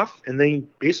drop them off, and then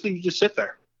basically you just sit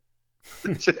there.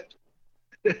 That's it.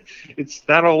 It's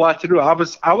not a whole lot to do. I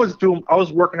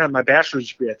was working on my bachelor's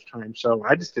degree at the time, so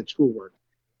I just did schoolwork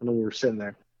when we were sitting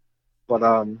there. But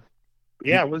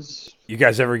it was. You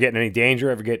guys ever get in any danger?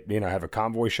 Ever get have a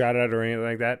convoy shot at or anything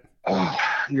like that?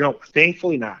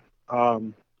 Thankfully not.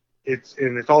 It's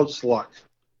all just luck.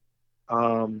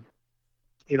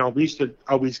 We used to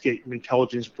always get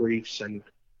intelligence briefs, and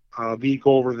we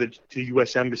go over to the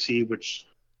U.S. Embassy, which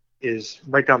is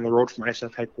right down the road from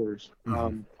ISAF headquarters,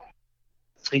 and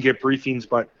get briefings.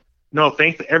 But no,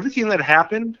 thankfully, everything that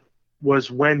happened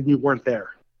was when we weren't there.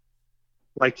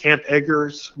 Like Camp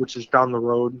Eggers, which is down the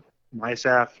road from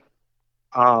ISAF,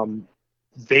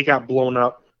 they got blown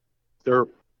up. The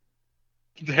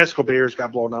Hesco Bears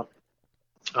got blown up.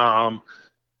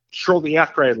 Shortly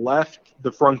after I left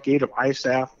the front gate of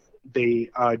ISAF, they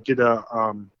did a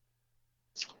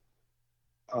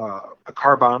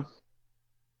car bomb.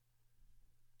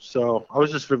 So I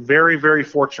was just very, very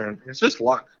fortunate. It's just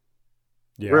luck.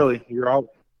 Yeah. Really, you're out.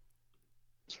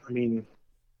 I mean,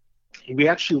 we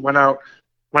actually went out.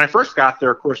 When I first got there,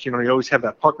 of course, you always have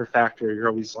that pucker factor. You're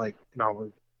always like,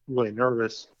 really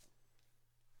nervous.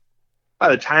 By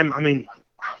the time,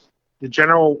 the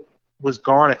general was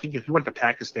gone. I think he went to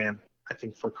Pakistan,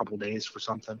 for a couple of days for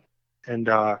something. And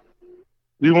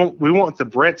we went with the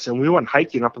Brits, and we went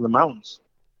hiking up in the mountains.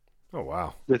 Oh,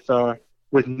 wow.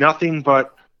 With nothing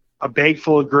but a bag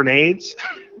full of grenades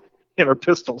and our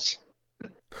pistols.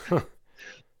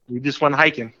 We just went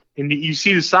hiking. And you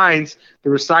see the signs.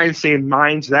 There were signs saying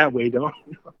mines that way, don't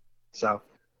you? So,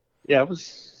 yeah, it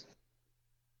was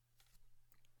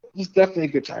definitely a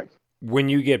good time. When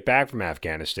you get back from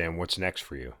Afghanistan, what's next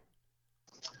for you?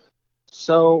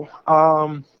 So,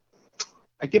 I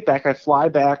get back. I fly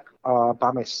back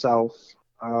by myself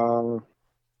from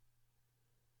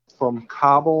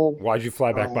Kabul. Why'd you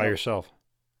fly back by yourself?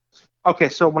 Okay,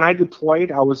 so when I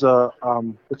deployed, I was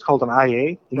what's called an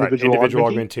IA, individual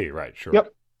augmentee. Right, sure.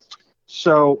 Yep.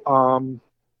 So,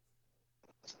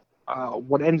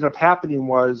 what ended up happening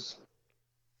was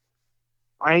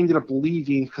I ended up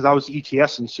leaving because I was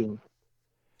ETSing soon.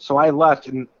 So I left,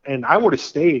 and I would have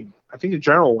stayed. I think the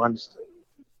general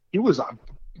he was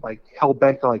like hell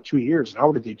bent on 2 years, and I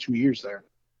would have did 2 years there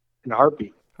in a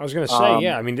heartbeat. I was going to say,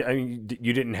 yeah. I mean,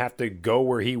 you didn't have to go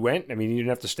where he went. I mean, you didn't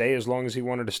have to stay as long as he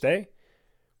wanted to stay.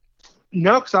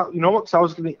 No, because I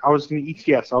was going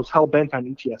to ETS. I was hell bent on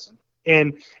ETSing,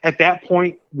 and at that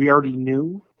point, we already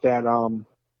knew that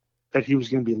that he was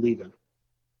going to be leaving.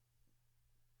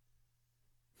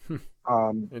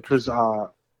 Because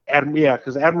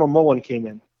Admiral Mullen came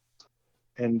in,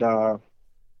 and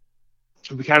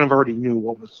we kind of already knew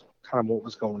what was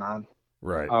going on,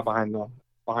 right, behind the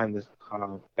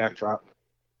backdrop.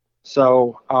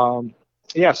 So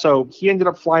so he ended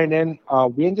up flying in.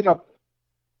 We ended up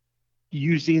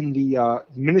using the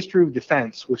Ministry of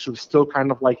Defense, which was still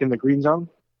kind of like in the green zone.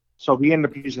 So we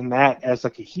ended up using that as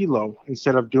like a helo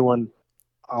instead of doing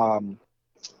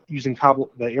using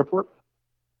Kabul, the airport.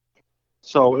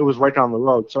 So it was right down the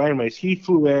road. So anyways, he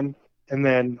flew in, and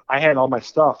then I had all my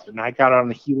stuff, and I got on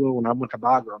the helo and I went to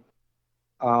Bagram.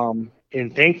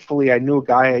 And thankfully, I knew a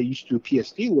guy I used to do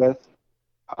PSD with.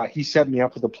 He set me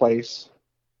up with a place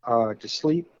to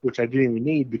sleep, which I didn't even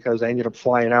need because I ended up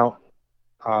flying out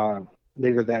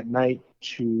later that night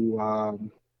to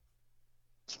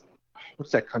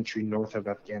what's that country north of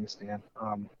Afghanistan?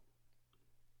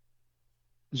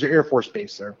 There's an Air Force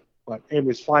base there. But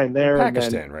anyways, flying there.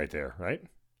 Pakistan, and then, right there, right?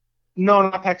 No,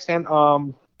 not Pakistan.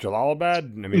 Jalalabad.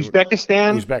 I mean,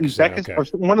 Uzbekistan. Okay. Or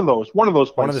one of those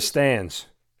places. One of the stands.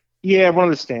 Yeah, one of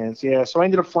the stands. Yeah. So I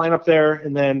ended up flying up there,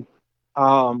 and then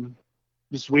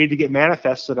just waited to get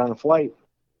manifested on a flight,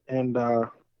 and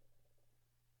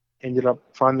ended up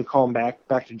finally calling back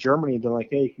to Germany and being like,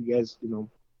 "Hey, can you guys,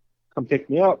 come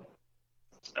pick me up?"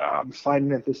 I'm flying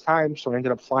in at this time, so I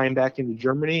ended up flying back into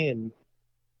Germany, and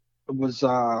it was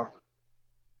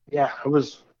it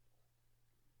was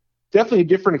definitely a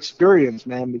different experience,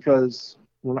 man, because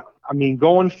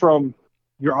going from,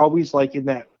 you're always like in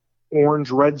that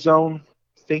orange red zone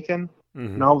thinking,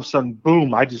 and all of a sudden,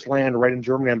 boom, I just land right in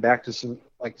Germany. I'm back to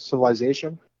like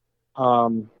civilization.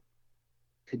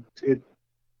 It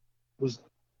was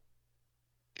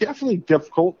definitely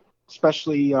difficult,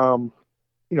 especially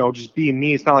just being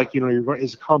me. It's not like you're going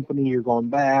as a company, you're going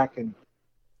back, and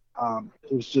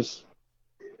it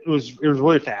was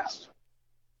really fast.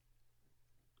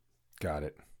 Got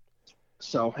it.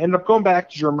 So I ended up going back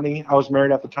to Germany. I was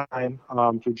married at the time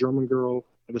to a German girl,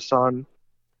 had a son.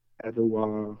 Had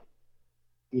to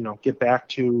get back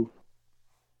to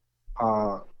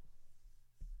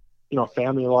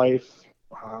family life.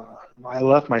 I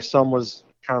left. My son was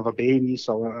kind of a baby,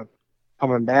 so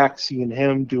coming back, seeing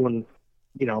him doing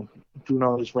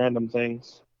all these random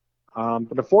things.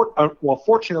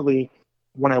 Fortunately,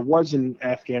 when I was in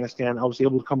Afghanistan, I was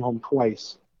able to come home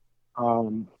twice.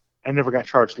 I never got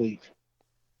charged leave.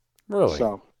 Really?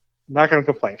 So, not going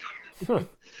to complain. Huh.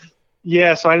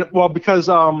 Yeah. So because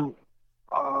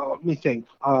let me think.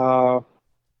 Because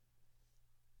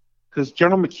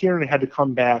General McKiernan had to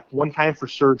come back one time for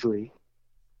surgery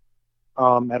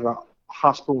at a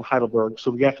hospital in Heidelberg,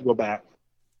 so we had to go back.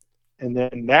 And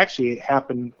then actually it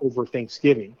happened over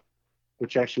Thanksgiving,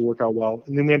 which actually worked out well.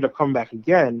 And then we ended up coming back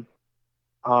again.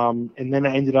 And then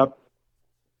I ended up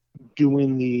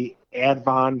doing the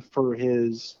Advon for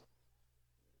his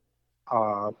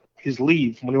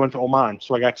leave when he went to Oman.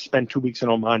 So I got to spend 2 weeks in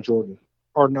Oman, Jordan.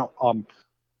 Or no,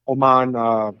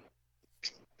 Oman,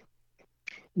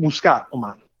 Muscat,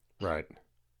 Oman. Right.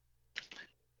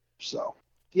 So,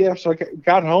 yeah, so I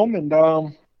got home and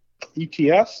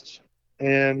ETS'd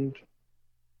and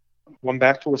went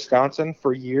back to Wisconsin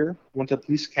for a year. Went to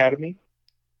police academy,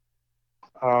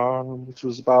 which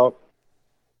was about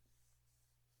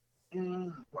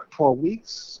 12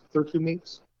 weeks, 13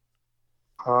 weeks.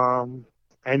 I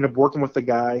ended up working with a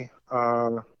guy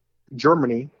in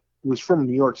Germany who was from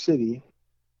New York City.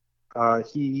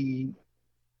 He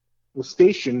was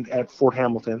stationed at Fort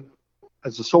Hamilton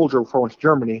as a soldier before I went to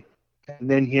Germany. And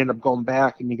then he ended up going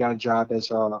back and he got a job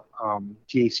as a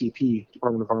DACP,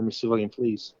 Department of Army Civilian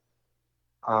Police.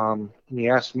 And he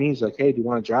asked me, he's like, "Hey, do you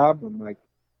want a job?" I'm like,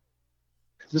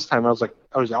 this time I was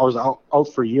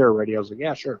out for a year already. I was like,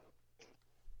 "Yeah, sure."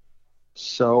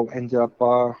 So ended up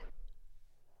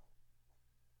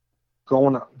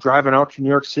driving out to New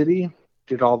York City,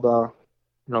 did all the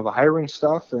the hiring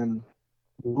stuff, and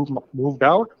moved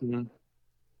out. And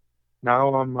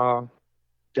now I'm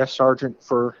desk sergeant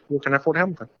for working at Fort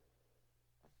Hamilton.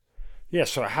 Yeah,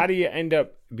 so how do you end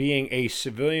up being a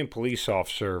civilian police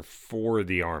officer for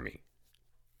the Army?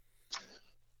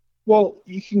 Well,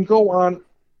 you can go on.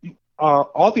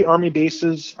 All the Army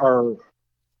bases are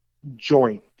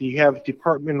joint. You have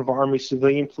Department of Army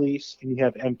Civilian Police, and you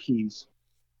have MPs.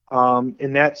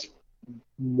 And that's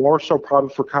more so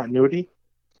probably for continuity.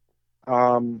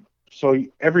 So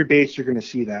every base you're going to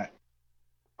see that.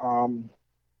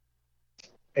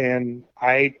 And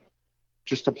I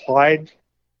just applied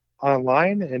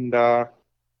online and got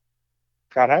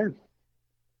hired.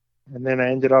 And then I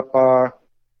ended up,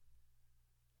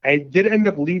 I did end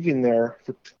up leaving there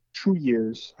for 2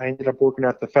 years. I ended up working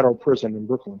at the federal prison in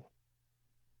Brooklyn.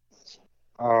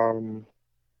 MDC.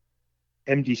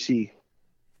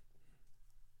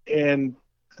 And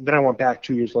then I went back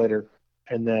 2 years later.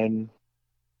 And then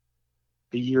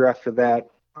a year after that,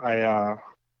 I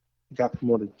got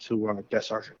promoted to desk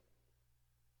sergeant.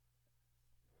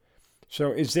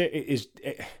 So is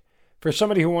for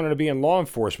somebody who wanted to be in law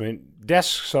enforcement,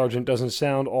 desk sergeant doesn't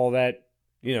sound all that,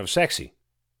 sexy.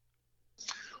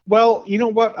 Well, you know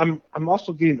what? I'm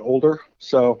also getting older,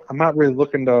 so I'm not really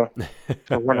looking to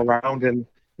run around and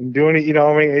doing it.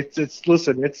 I mean, it's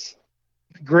the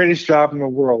greatest job in the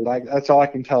world. That's all I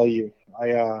can tell you.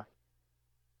 I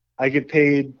get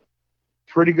paid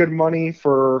pretty good money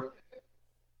for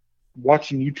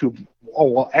watching YouTube.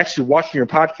 Oh, well, actually watching your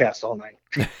podcast all night.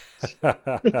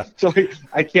 So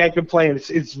I can't complain.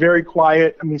 It's very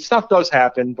quiet. I mean, stuff does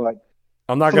happen, but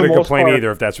I'm not going to complain either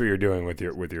if that's what you're doing with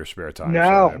your spare time.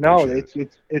 No,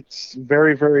 it's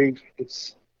very, very.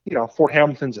 It's Fort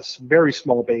Hamilton's a very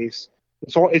small base.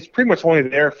 So it's pretty much only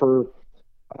there for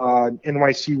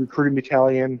NYC recruiting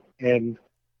battalion, and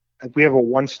we have a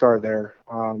 1-star there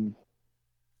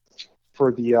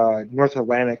for the North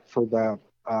Atlantic for the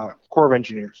Corps of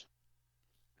Engineers.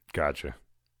 Gotcha.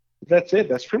 That's it.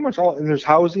 That's pretty much all. And there's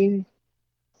housing,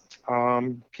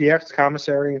 PX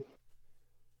commissary.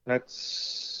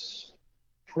 That's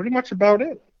pretty much about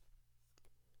it.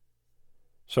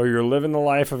 So you're living the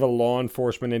life of a law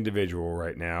enforcement individual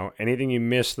right now. Anything you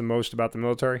miss the most about the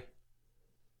military?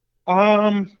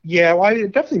 Yeah, well, I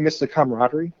definitely miss the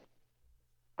camaraderie.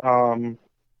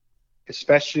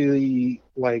 Especially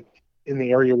like in the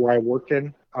area where I worked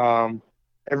in.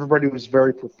 Everybody was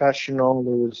very professional.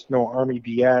 There was no Army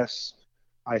BS.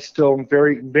 I still am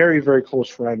very, very, very close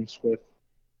friends with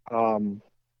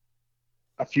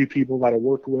a few people that I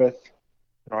worked with.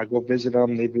 I go visit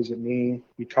them. They visit me.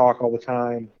 We talk all the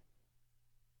time.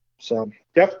 So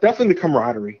definitely the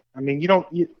camaraderie. I mean, you don't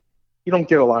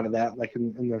get a lot of that like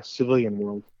in the civilian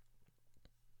world.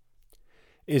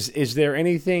 Is there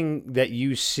anything that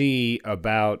you see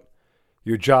about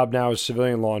your job now as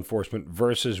civilian law enforcement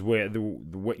versus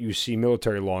what you see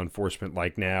military law enforcement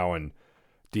like now? And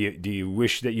do you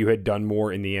wish that you had done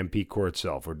more in the MP Corps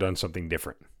itself or done something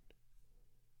different?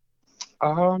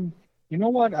 You know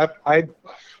what?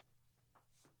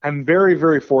 I'm very,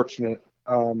 very fortunate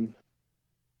to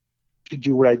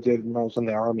do what I did when I was in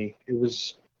the Army. It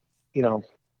was,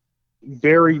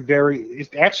 very, very.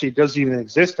 It actually doesn't even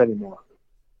exist anymore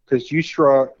because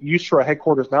USTRA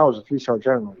headquarters now is a 3-star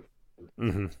general.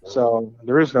 Mm-hmm. So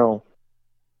there is no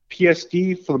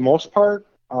PSD for the most part.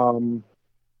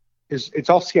 It's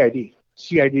all CID.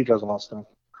 CID does all that stuff.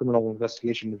 Criminal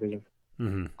Investigation Division.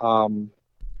 Mm-hmm.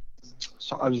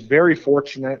 So I was very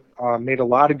fortunate. Made a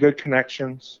lot of good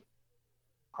connections.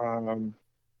 As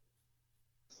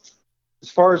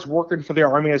far as working for the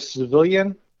Army as a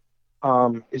civilian,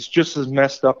 it's just as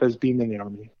messed up as being in the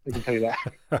Army. I can tell you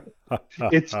that.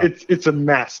 It's a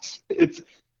mess. It's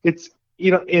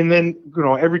and then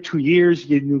every 2 years you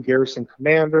get a new garrison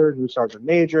commander, new sergeant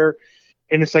major,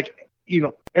 and it's like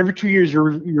every 2 years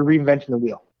you're reinventing the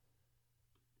wheel.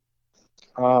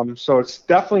 So it's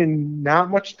definitely not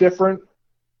much different.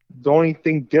 The only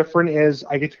thing different is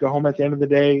I get to go home at the end of the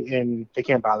day and they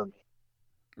can't bother me.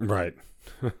 Right.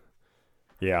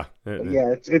 Yeah.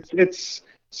 Yeah. It's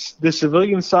the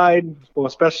civilian side, well,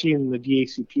 especially in the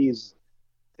DACPs.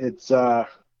 It's a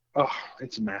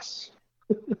mess.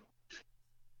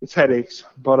 It's headaches,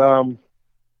 but other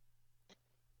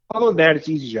than that, it's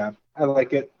an easy job. I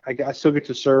like it. I still get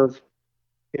to serve,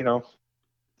 in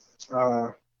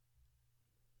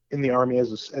the Army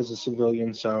as a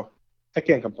civilian, so I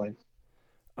can't complain.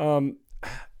 I'll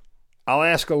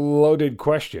ask a loaded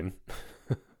question.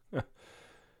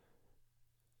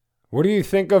 What do you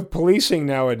think of policing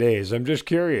nowadays? I'm just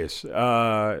curious.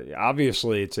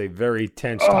 Obviously, it's a very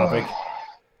tense topic.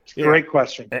 Great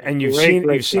question. And you've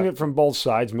seen it from both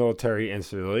sides, military and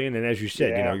civilian. And as you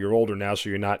said, you're older now, so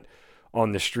you're not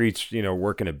on the streets,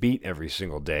 working a beat every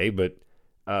single day. But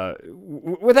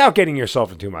without getting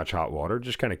yourself into too much hot water,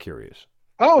 just kind of curious.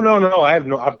 Oh no, I have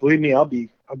no. Believe me, I'll be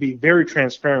very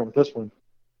transparent with this one.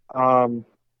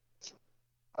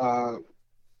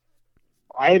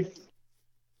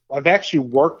 I've actually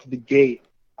worked the gate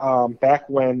back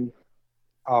when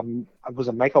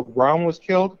Michael Brown was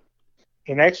killed,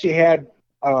 and I actually had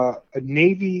a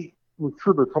Navy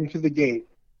recruiter come to the gate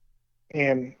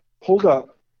and pulled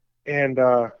up, and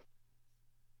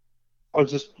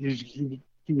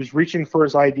he was reaching for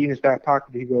his ID in his back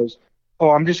pocket. He goes, "Oh,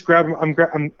 I'm just grabbing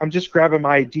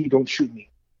my ID. Don't shoot me."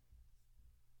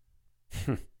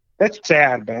 That's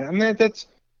sad, man. I mean,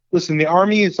 listen. The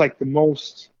Army is like the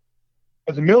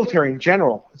military in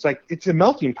general. It's like it's a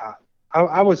melting pot.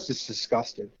 I was just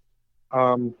disgusted.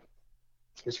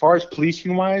 As far as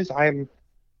policing wise,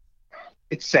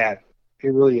 it's sad. It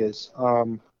really is.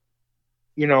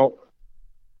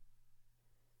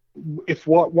 If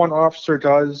what one officer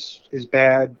does is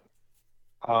bad,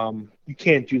 you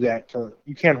can't do that.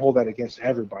 You can't hold that against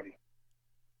everybody.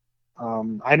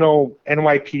 I know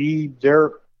NYPD.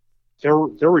 They're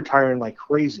retiring like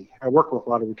crazy. I work with a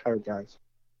lot of retired guys.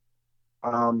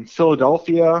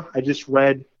 Philadelphia, I just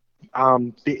read,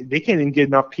 they can't even get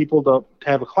enough people to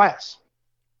have a class.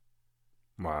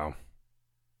 Wow.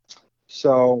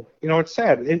 So, it's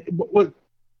sad.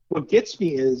 What gets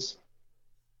me is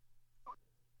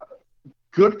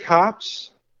good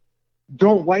cops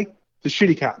don't like the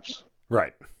shitty cops.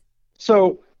 Right.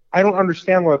 So I don't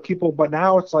understand why people, but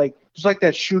now it's like, just like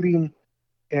that shooting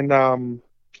in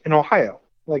Ohio,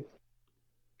 like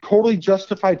totally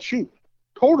justified shoot.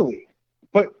 Totally.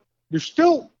 But they're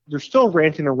still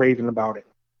ranting and raving about it.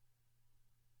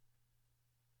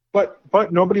 But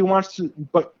nobody wants to.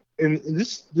 And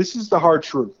this is the hard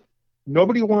truth.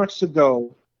 Nobody wants to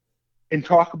go and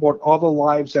talk about all the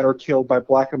lives that are killed by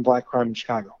black and black crime in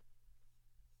Chicago.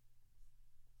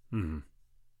 Mm-hmm.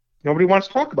 Nobody wants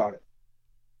to talk about it.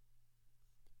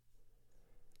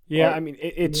 Yeah, I mean,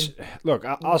 it's look.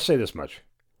 I'll say this much.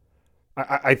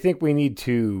 I think we need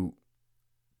to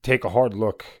take a hard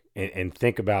look and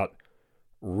think about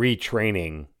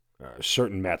retraining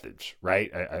certain methods,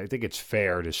 right? I think it's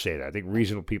fair to say that. I think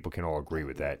reasonable people can all agree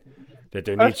with that. That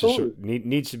there needs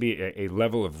to be a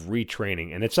level of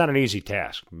retraining, and it's not an easy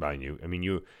task, mind you. I mean,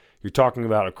 you you're talking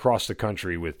about across the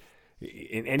country with,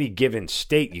 in any given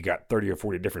state, you got 30 or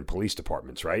 40 different police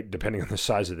departments, right? Depending on the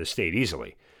size of the state,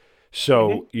 easily.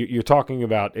 So you're talking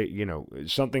about,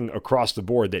 something across the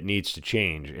board that needs to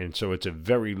change. And so it's a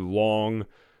very long,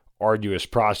 arduous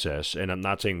process. And I'm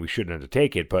not saying we shouldn't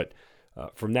undertake it, but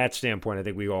from that standpoint, I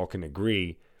think we all can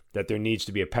agree that there needs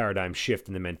to be a paradigm shift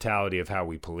in the mentality of how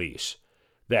we police.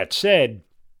 That said,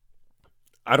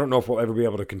 I don't know if we'll ever be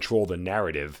able to control the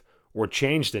narrative or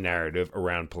change the narrative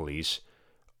around police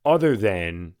other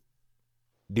than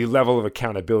the level of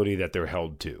accountability that they're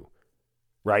held to,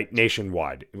 right?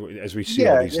 Nationwide, as we see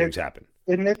all these things happen.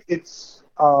 And it's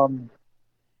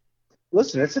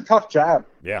listen, it's a tough job.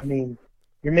 Yeah. I mean,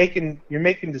 you're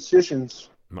making decisions.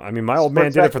 I mean, my old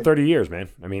man did it for 30 years, man.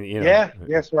 I mean, Yeah,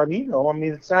 so I mean,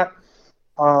 it's not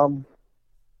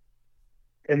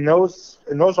and those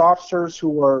officers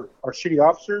who are shitty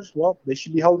officers, well, they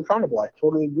should be held accountable. I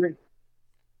totally agree.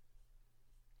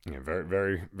 Yeah, very,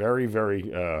 very, very,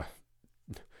 very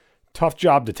tough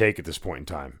job to take at this point in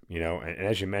time, And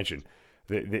as you mentioned,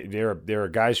 there are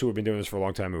guys who have been doing this for a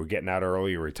long time who are getting out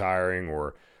early or retiring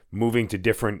or moving to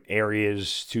different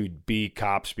areas to be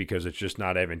cops because it's just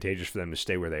not advantageous for them to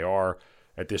stay where they are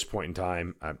at this point in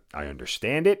time. I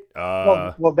understand it.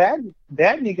 Well, that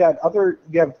and you have other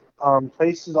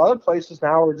places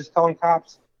now are just telling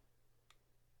cops,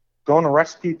 go and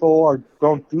arrest people or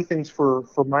go and do things for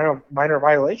minor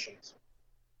violations.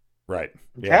 Right.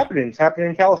 It's happening. It's happening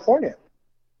in California.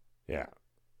 Yeah.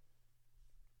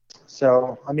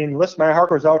 So, I mean, listen, my heart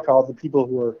goes out to all the people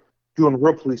who are doing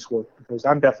real police work because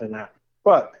I'm definitely not.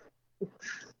 But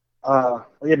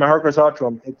my heart goes out to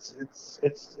them. It's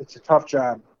a tough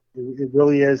job. It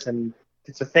really is, and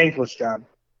it's a thankless job.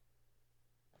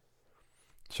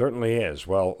 Certainly is.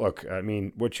 Well, look, I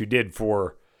mean, what you did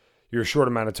for your short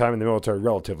amount of time in the military,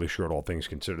 relatively short, all things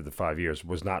considered, the 5 years,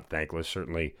 was not thankless.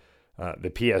 Certainly,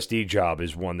 the PSD job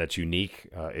is one that's unique.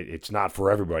 It's not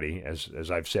for everybody,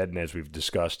 as I've said and as we've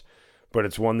discussed, but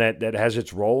it's one that has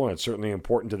its role, and it's certainly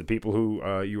important to the people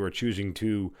who you are choosing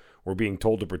to or being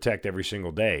told to protect every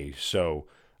single day. So,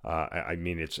 I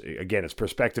mean, it's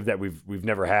perspective that we've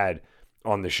never had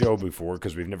on the show before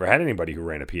because we've never had anybody who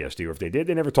ran a PSD, or if they did,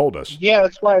 they never told us. Yeah,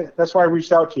 that's why I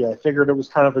reached out to you. I figured it was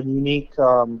kind of a unique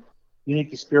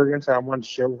experience, and I wanted to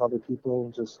share with other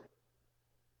people just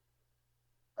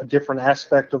a different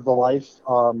aspect of the life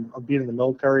of being in the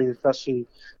military, especially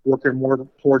working more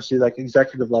towards the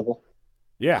executive level.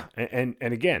 Yeah, and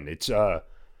again, it's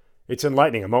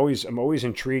enlightening. I'm always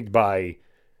intrigued by,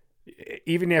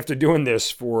 even after doing this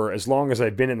for as long as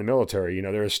I've been in the military,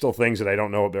 there are still things that I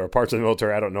don't know. There are parts of the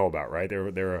military I don't know about, right?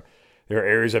 There are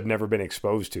areas I've never been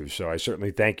exposed to. So I certainly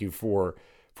thank you for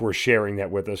sharing that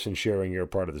with us and sharing your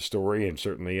part of the story. And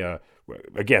certainly,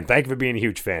 again, thank you for being a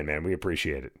huge fan, man. We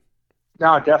appreciate it.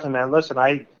 No, definitely, man. Listen,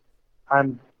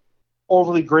 I'm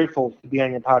overly grateful to be on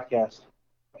your podcast.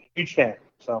 Huge fan.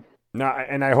 So. No,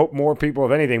 and I hope more people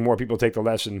take the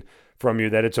lesson from you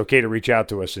that it's okay to reach out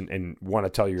to us and want to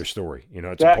tell your story.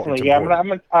 It's definitely. Yeah,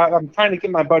 I'm trying to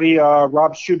get my buddy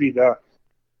Rob Schutte to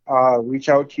reach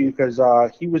out to you because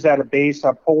he was at a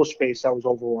Polish base that was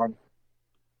overrun.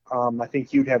 I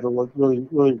think you'd have a really,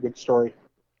 really good story.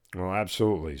 Well,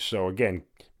 absolutely. So again,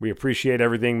 we appreciate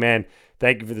everything, man.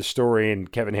 Thank you for the story,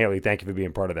 and Kevin Haley, thank you for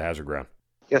being part of the Hazard Ground.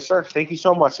 Yes, sir. Thank you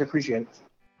so much. I appreciate it.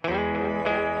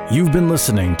 You've been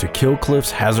listening to Kill Cliff's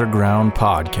Hazard Ground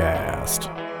podcast,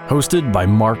 hosted by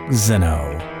Mark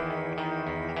Zeno.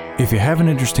 If you have an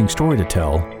interesting story to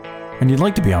tell and you'd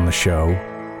like to be on the show,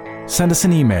 send us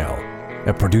an email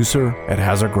at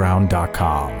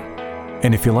producer@hazardground.com.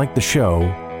 And if you like the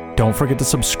show, don't forget to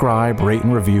subscribe, rate,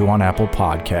 and review on Apple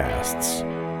Podcasts.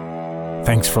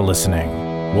 Thanks for listening.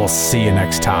 We'll see you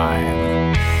next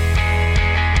time.